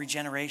cause of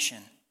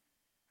regeneration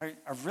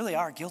really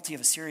are guilty of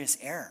a serious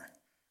error.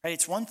 Right?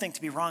 It's one thing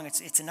to be wrong.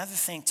 It's another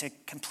thing to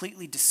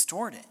completely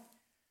distort it.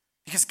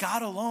 Because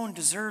God alone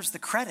deserves the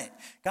credit.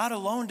 God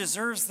alone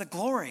deserves the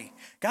glory.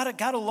 God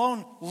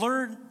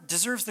alone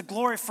deserves the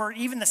glory for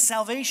even the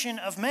salvation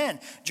of men.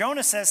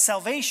 Jonah says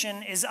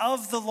salvation is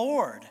of the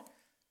Lord.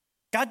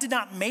 God did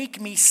not make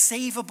me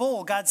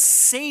savable. God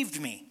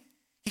saved me.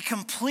 He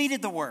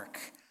completed the work.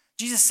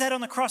 Jesus said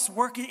on the cross,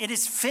 work, it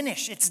is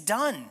finished. It's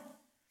done.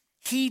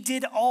 He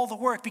did all the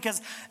work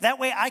because that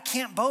way I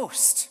can't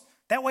boast.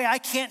 That way I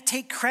can't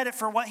take credit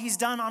for what he's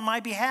done on my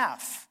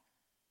behalf.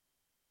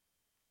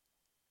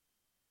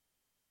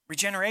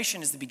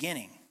 Regeneration is the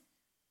beginning,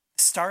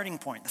 the starting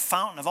point, the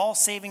fountain of all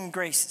saving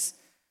graces,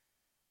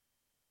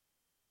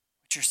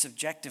 which are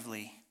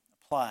subjectively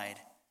applied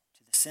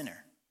to the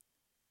sinner.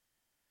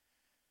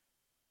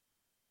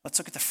 Let's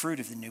look at the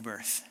fruit of the new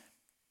birth.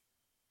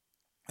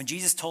 When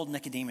Jesus told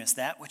Nicodemus,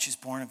 that which is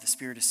born of the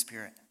Spirit is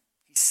spirit,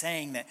 he's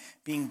saying that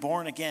being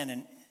born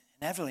again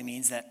inevitably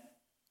means that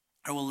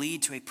it will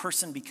lead to a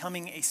person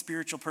becoming a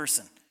spiritual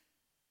person.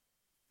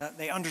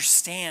 They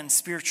understand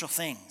spiritual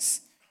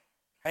things,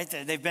 right?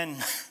 They've been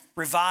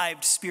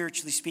revived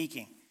spiritually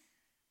speaking.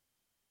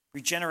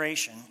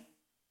 Regeneration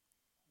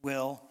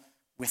will,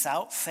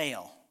 without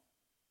fail,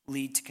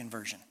 lead to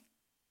conversion.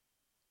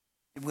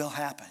 It will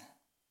happen.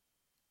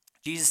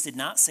 Jesus did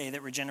not say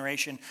that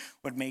regeneration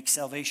would make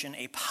salvation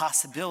a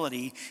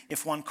possibility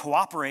if one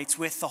cooperates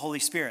with the Holy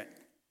Spirit.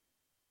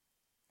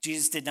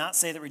 Jesus did not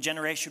say that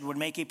regeneration would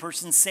make a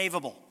person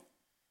savable.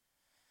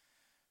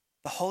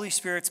 The Holy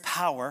Spirit's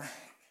power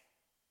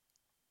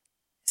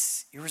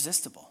is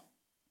irresistible,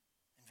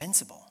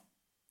 invincible.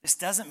 This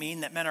doesn't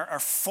mean that men are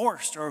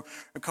forced or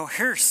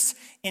coerced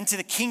into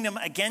the kingdom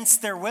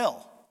against their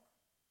will.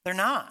 They're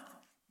not.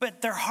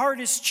 But their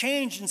heart is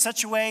changed in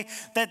such a way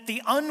that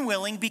the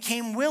unwilling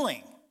became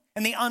willing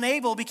and the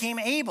unable became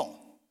able.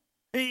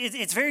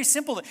 It's very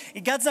simple.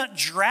 God's not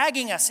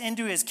dragging us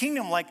into his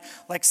kingdom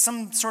like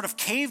some sort of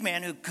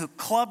caveman who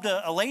clubbed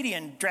a lady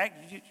and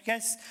dragged. You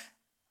guys,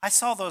 I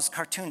saw those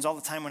cartoons all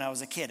the time when I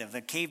was a kid of the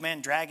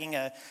caveman dragging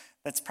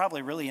that's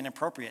probably really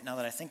inappropriate now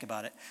that I think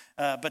about it.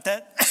 But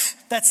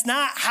that's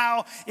not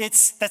how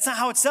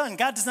it's done.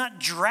 God does not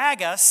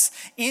drag us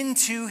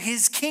into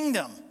his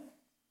kingdom.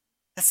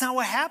 That's not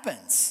what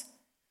happens.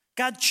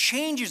 God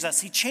changes us.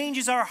 He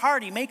changes our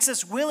heart. He makes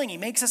us willing. He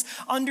makes us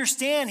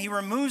understand. He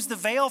removes the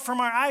veil from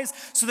our eyes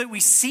so that we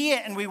see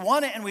it and we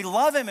want it and we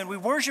love him and we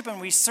worship him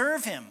and we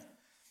serve him.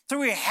 So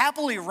we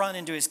happily run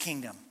into his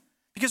kingdom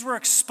because we're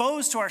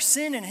exposed to our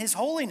sin and his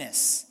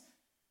holiness.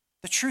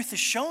 The truth is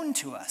shown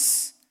to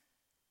us.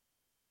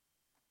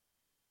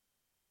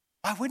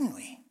 Why wouldn't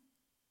we?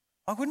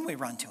 Why wouldn't we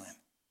run to him?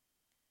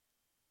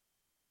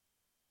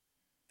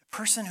 The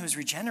person who's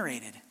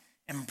regenerated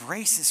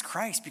embraces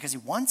Christ because he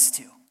wants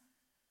to.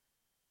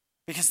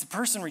 Because the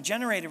person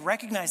regenerated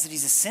recognizes that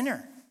he's a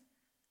sinner,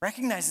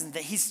 recognizes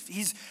that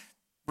he's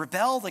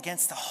rebelled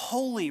against the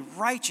holy,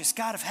 righteous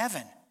God of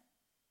heaven.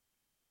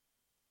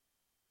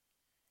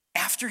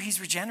 After he's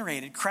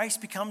regenerated,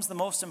 Christ becomes the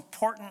most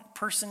important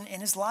person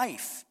in his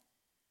life.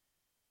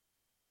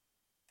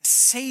 The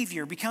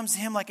Savior becomes to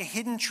him like a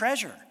hidden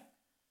treasure.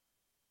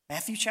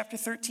 Matthew chapter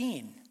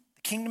 13,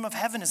 the kingdom of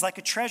heaven is like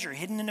a treasure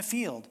hidden in a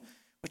field,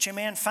 which a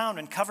man found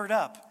and covered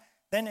up.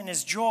 Then in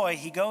his joy,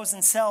 he goes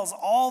and sells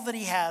all that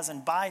he has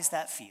and buys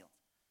that field.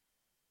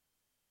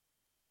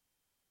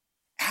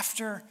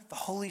 After the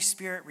Holy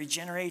Spirit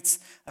regenerates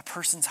a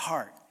person's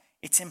heart,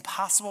 it's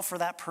impossible for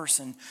that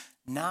person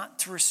not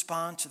to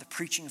respond to the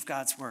preaching of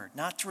God's word,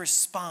 not to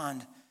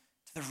respond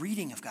to the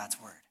reading of God's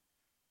word.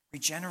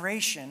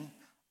 Regeneration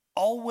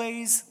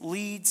always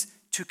leads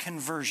to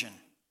conversion.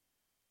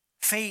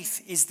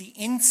 Faith is the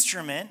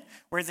instrument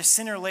where the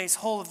sinner lays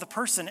hold of the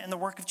person and the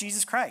work of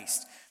Jesus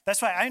Christ.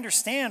 That's why I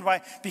understand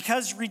why,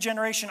 because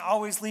regeneration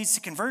always leads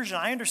to conversion,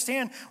 I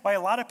understand why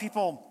a lot of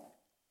people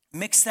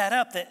mix that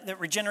up, that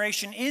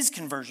regeneration is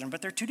conversion,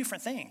 but they're two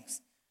different things.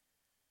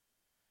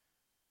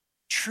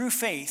 True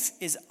faith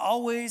is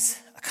always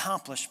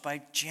accomplished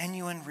by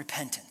genuine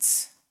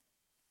repentance.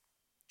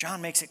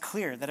 John makes it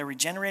clear that a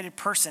regenerated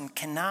person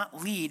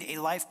cannot lead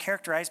a life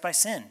characterized by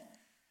sin.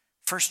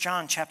 1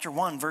 John chapter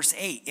 1, verse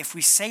 8, if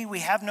we say we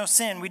have no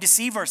sin, we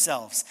deceive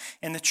ourselves,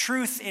 and the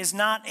truth is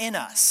not in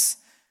us.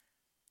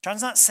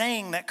 John's not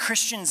saying that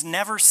Christians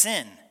never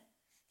sin.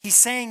 He's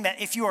saying that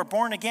if you are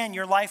born again,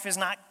 your life is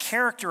not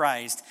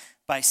characterized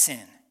by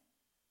sin.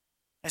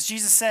 As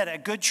Jesus said, a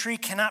good tree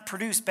cannot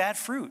produce bad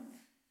fruit.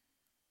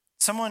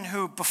 Someone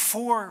who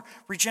before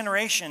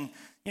regeneration,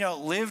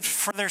 lived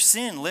for their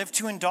sin, lived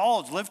to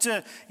indulge, lived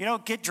to,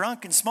 get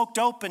drunk and smoke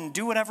dope and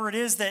do whatever it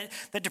is that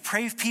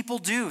depraved people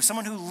do.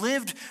 Someone who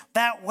lived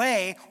that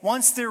way,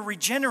 once they're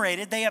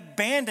regenerated, they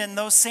abandon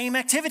those same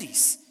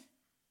activities.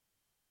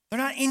 They're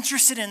not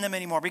interested in them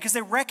anymore because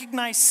they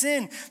recognize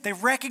sin. They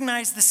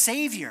recognize the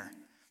Savior.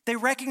 They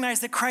recognize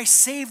that Christ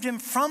saved him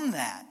from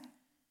that.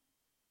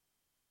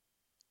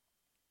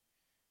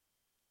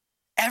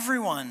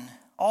 Everyone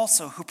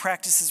also who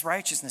practices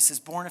righteousness is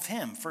born of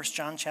him, 1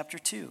 John chapter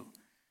 2.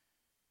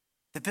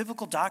 The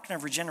biblical doctrine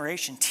of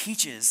regeneration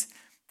teaches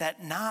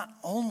that not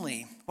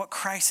only what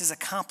Christ has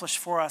accomplished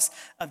for us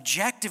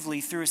objectively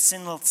through his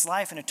sinless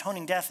life and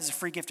atoning death as a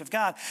free gift of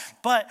God,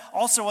 but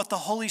also what the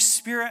Holy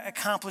Spirit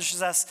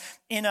accomplishes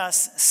in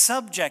us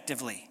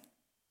subjectively,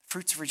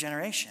 fruits of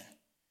regeneration.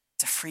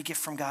 It's a free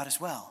gift from God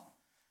as well.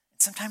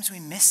 And sometimes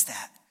we miss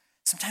that.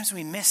 Sometimes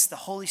we miss the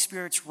Holy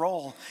Spirit's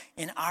role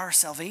in our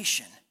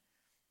salvation.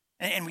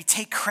 And we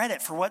take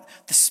credit for what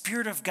the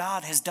Spirit of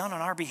God has done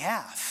on our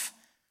behalf.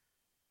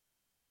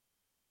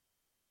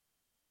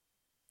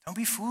 Don't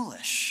be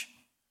foolish.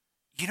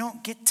 You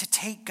don't get to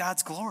take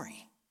God's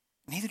glory.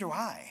 Neither do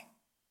I.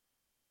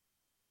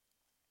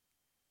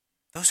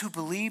 Those who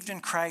believed in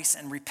Christ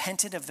and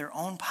repented of their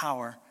own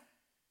power,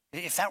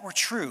 if that were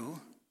true,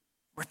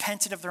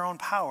 repented of their own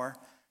power,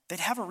 they'd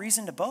have a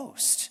reason to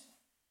boast.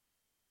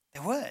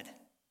 They would.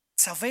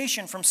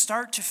 Salvation from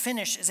start to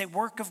finish is a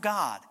work of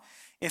God.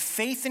 If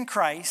faith in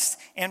Christ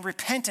and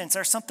repentance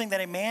are something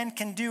that a man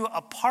can do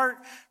apart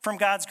from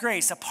God's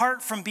grace,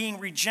 apart from being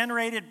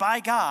regenerated by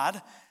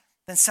God,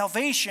 then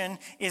salvation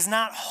is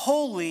not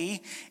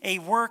wholly a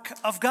work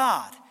of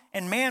God,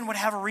 and man would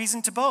have a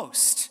reason to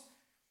boast.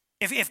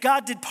 If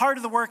God did part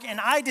of the work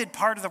and I did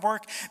part of the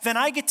work, then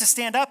I get to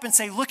stand up and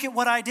say, look at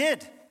what I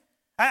did.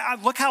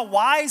 Look how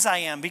wise I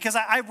am because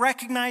I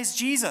recognize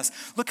Jesus.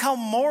 Look how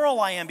moral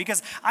I am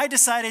because I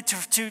decided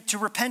to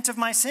repent of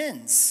my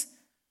sins.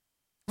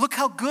 Look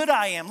how good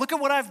I am. Look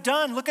at what I've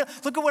done. Look at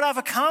what I've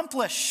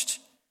accomplished.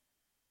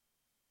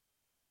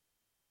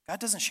 God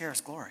doesn't share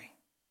his glory.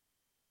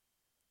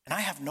 And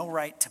I have no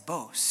right to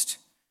boast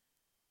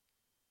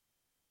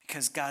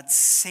because God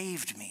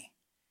saved me.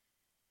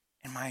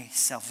 And my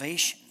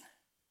salvation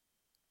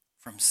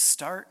from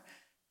start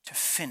to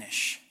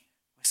finish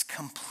was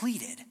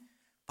completed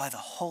by the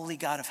holy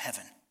God of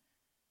heaven.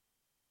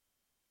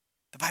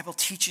 The Bible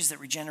teaches that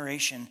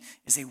regeneration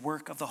is a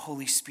work of the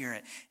Holy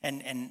Spirit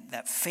and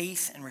that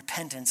faith and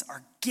repentance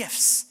are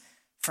gifts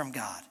from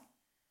God.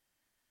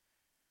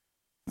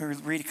 Let me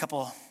read a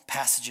couple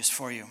passages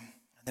for you,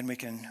 and then we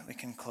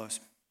can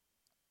close.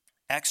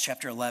 Acts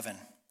chapter 11.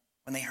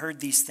 When they heard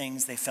these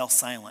things, they fell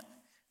silent.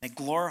 They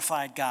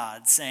glorified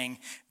God, saying,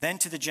 "Then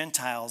to the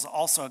Gentiles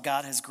also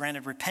God has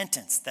granted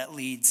repentance that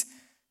leads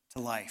to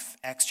life."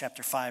 Acts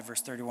chapter 5,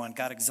 verse 31.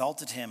 God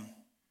exalted him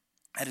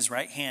at his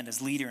right hand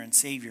as leader and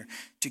savior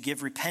to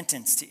give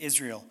repentance to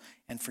Israel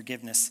and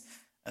forgiveness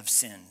of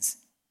sins.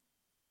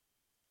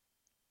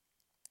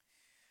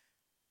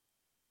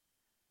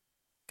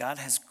 God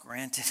has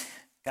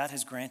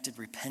granted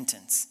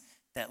repentance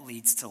that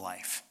leads to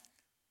life.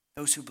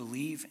 Those who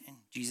believe in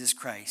Jesus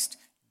Christ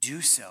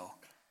do so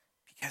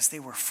because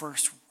they were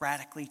first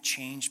radically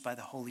changed by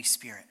the Holy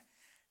Spirit.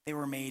 They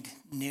were made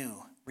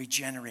new,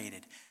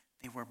 regenerated.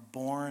 They were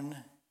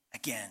born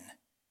again,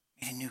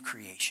 made a new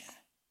creation.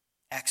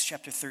 Acts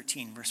chapter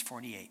 13, verse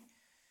 48.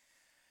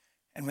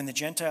 And when the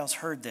Gentiles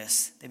heard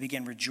this, they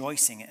began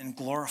rejoicing and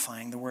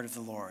glorifying the word of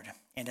the Lord.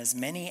 And as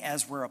many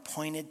as were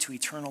appointed to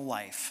eternal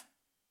life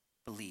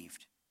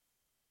believed.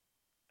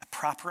 A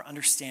proper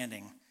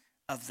understanding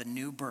of the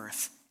new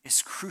birth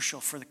is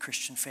crucial for the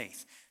Christian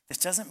faith. This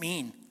doesn't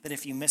mean that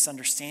if you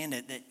misunderstand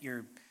it that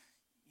you're,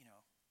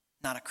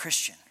 not a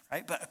Christian,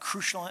 right?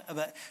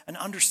 But an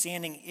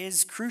understanding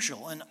is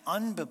crucial. An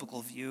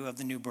unbiblical view of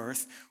the new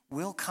birth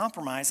will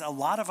compromise a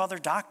lot of other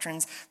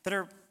doctrines that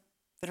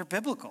are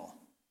biblical,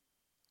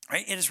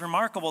 right? It is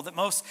remarkable that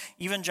most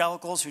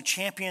evangelicals who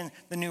champion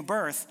the new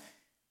birth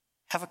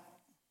have a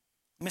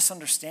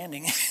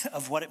misunderstanding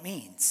of what it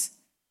means.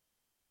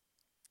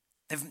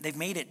 They've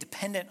made it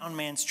dependent on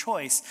man's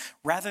choice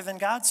rather than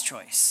God's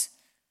choice.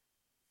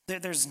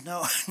 There's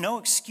no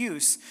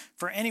excuse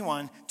for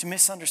anyone to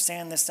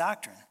misunderstand this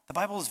doctrine. The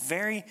Bible is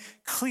very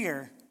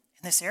clear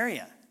in this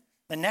area.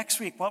 The next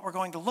week, what we're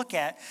going to look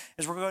at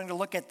is we're going to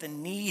look at the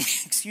need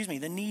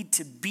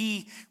to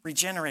be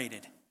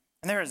regenerated.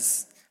 And there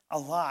is a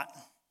lot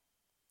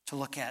to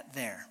look at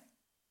there.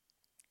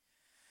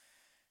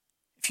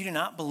 If you do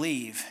not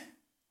believe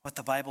what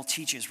the Bible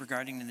teaches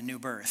regarding the new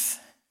birth,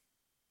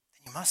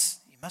 then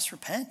you must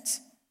repent.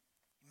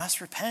 You must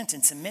repent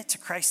and submit to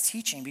Christ's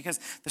teaching because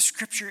the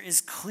scripture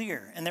is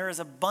clear and there is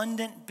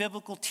abundant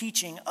biblical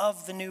teaching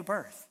of the new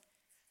birth.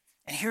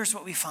 And here's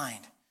what we find.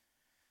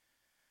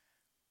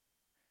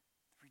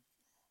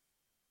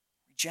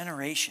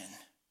 Regeneration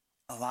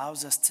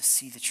allows us to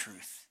see the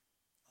truth,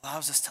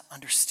 allows us to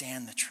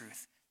understand the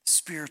truth,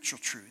 spiritual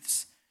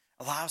truths,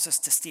 allows us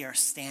to see our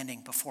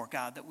standing before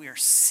God, that we are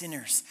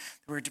sinners,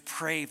 that we're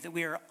depraved, that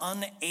we are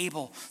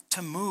unable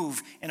to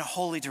move in a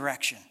holy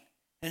direction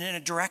and in a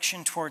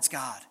direction towards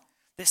God.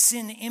 That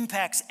sin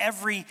impacts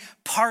every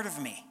part of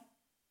me.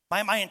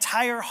 My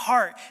entire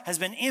heart has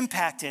been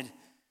impacted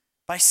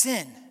by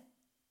sin.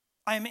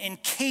 I am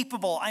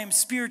incapable, I am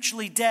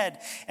spiritually dead,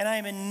 and I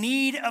am in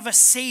need of a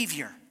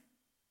Savior.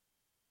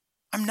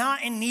 I'm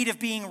not in need of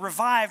being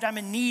revived. I'm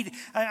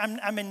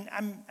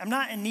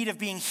not in need of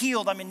being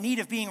healed. I'm in need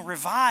of being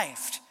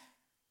revived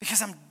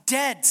because I'm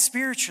dead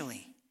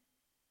spiritually.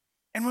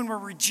 And when we're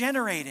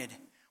regenerated,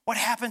 what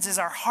happens is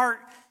our heart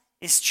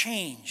is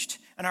changed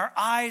and our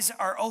eyes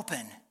are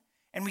open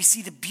and we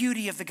see the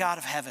beauty of the God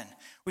of heaven.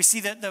 We see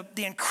the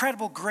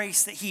incredible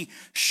grace that he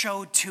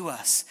showed to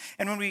us.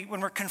 And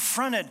when we're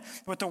confronted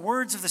with the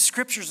words of the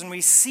scriptures and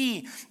we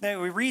see that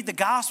we read the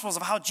gospels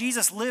of how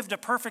Jesus lived a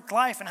perfect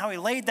life and how he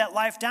laid that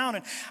life down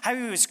and how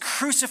he was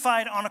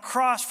crucified on a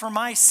cross for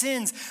my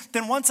sins,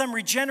 then once I'm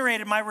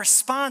regenerated, my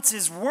response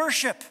is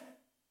worship.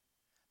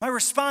 My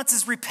response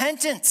is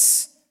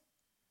repentance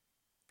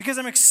because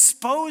I'm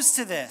exposed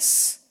to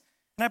this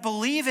and I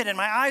believe it and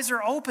my eyes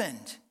are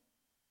opened.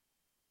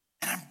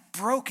 And I'm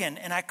broken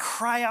and I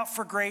cry out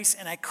for grace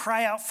and I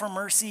cry out for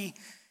mercy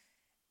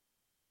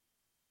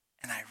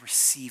and I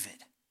receive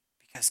it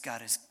because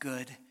God is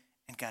good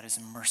and God is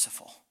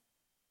merciful.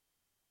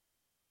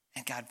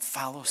 And God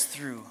follows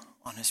through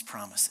on his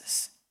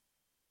promises.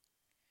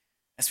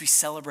 As we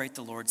celebrate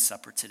the Lord's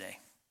Supper today,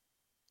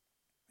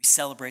 we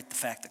celebrate the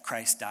fact that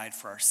Christ died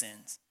for our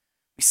sins.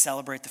 We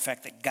celebrate the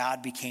fact that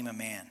God became a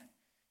man.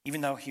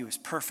 Even though he was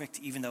perfect,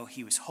 even though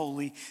he was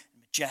holy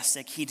and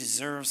majestic, he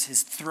deserves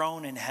his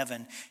throne in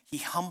heaven. He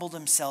humbled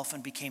himself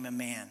and became a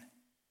man.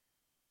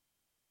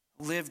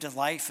 Lived a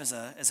life as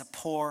a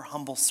poor,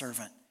 humble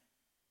servant.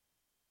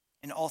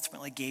 And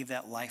ultimately gave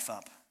that life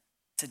up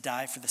to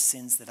die for the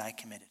sins that I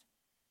committed.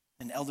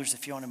 And elders,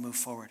 if you want to move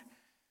forward.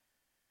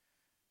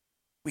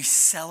 We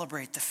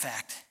celebrate the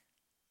fact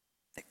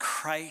that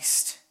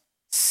Christ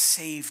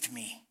saved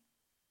me.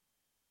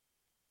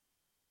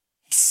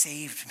 He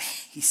saved me.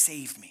 He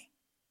saved me.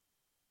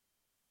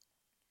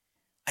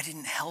 I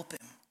didn't help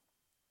him.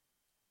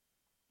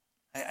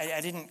 I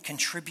didn't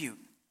contribute.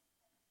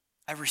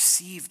 I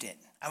received it.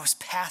 I was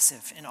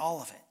passive in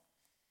all of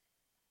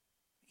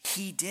it.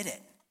 He did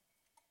it.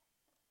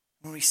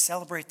 When we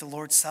celebrate the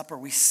Lord's Supper,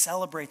 we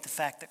celebrate the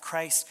fact that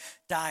Christ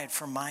died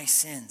for my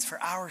sins, for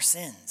our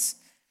sins.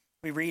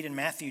 We read in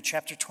Matthew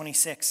chapter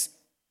 26,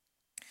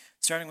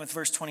 starting with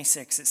verse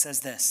 26, it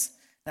says this.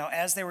 Now,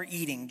 as they were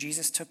eating,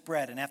 Jesus took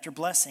bread and after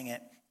blessing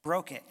it,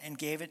 broke it and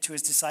gave it to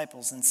his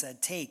disciples and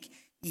said, "Take,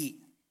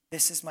 eat,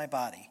 this is my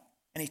body."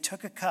 And he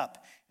took a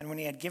cup, and when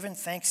he had given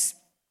thanks,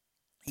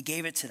 he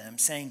gave it to them,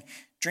 saying,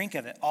 "Drink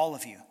of it, all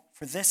of you,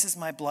 for this is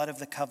my blood of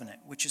the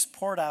covenant, which is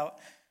poured out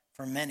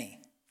for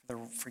many for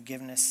the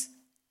forgiveness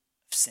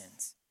of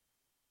sins."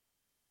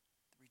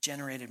 The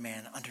regenerated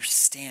man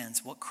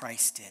understands what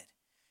Christ did.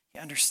 He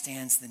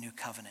understands the new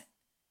covenant,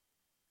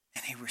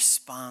 and he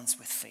responds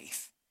with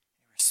faith.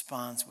 He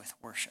responds with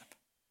worship.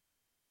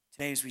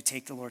 Today, as we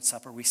take the Lord's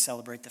Supper, we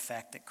celebrate the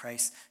fact that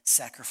Christ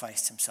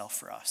sacrificed himself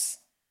for us.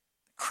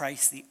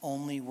 Christ, the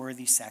only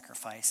worthy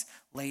sacrifice,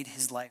 laid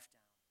his life down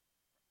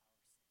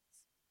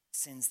for our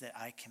sins that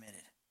I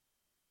committed.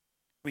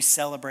 We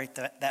celebrate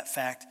that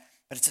fact,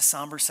 but it's a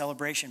somber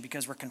celebration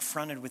because we're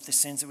confronted with the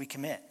sins that we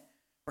commit.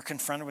 We're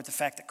confronted with the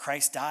fact that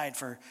Christ died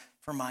for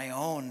my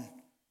own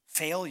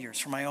failures,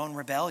 for my own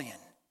rebellion.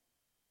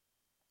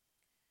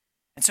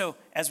 And so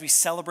as we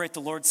celebrate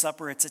the Lord's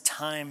Supper, it's a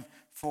time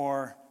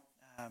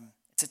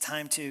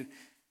to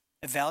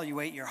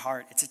evaluate your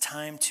heart. It's a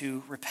time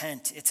to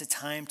repent. It's a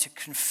time to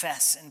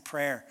confess in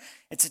prayer.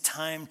 It's a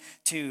time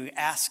to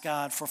ask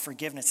God for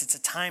forgiveness. It's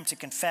a time to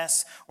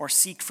confess or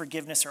seek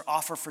forgiveness or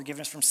offer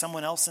forgiveness from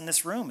someone else in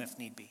this room if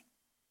need be.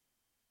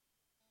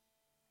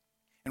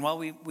 And while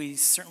we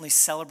certainly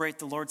celebrate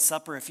the Lord's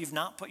Supper, if you've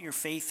not put your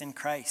faith in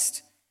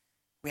Christ,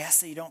 we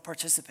ask that you don't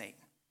participate.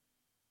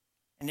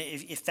 And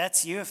if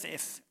that's you,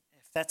 if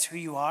that's who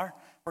you are,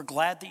 we're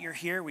glad that you're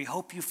here. We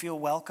hope you feel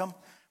welcome.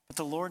 But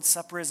the Lord's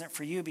Supper isn't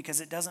for you because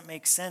it doesn't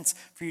make sense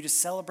for you to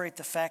celebrate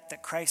the fact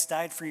that Christ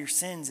died for your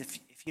sins if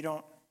you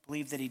don't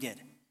believe that he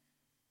did.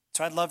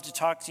 So I'd love to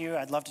talk to you.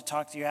 I'd love to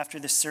talk to you after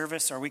this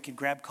service, or we could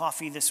grab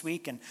coffee this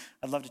week, and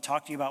I'd love to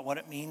talk to you about what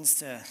it means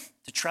to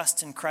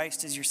trust in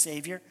Christ as your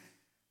Savior.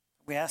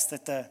 We ask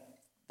that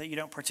you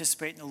don't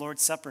participate in the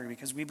Lord's Supper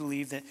because we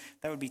believe that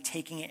would be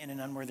taking it in an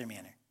unworthy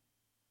manner.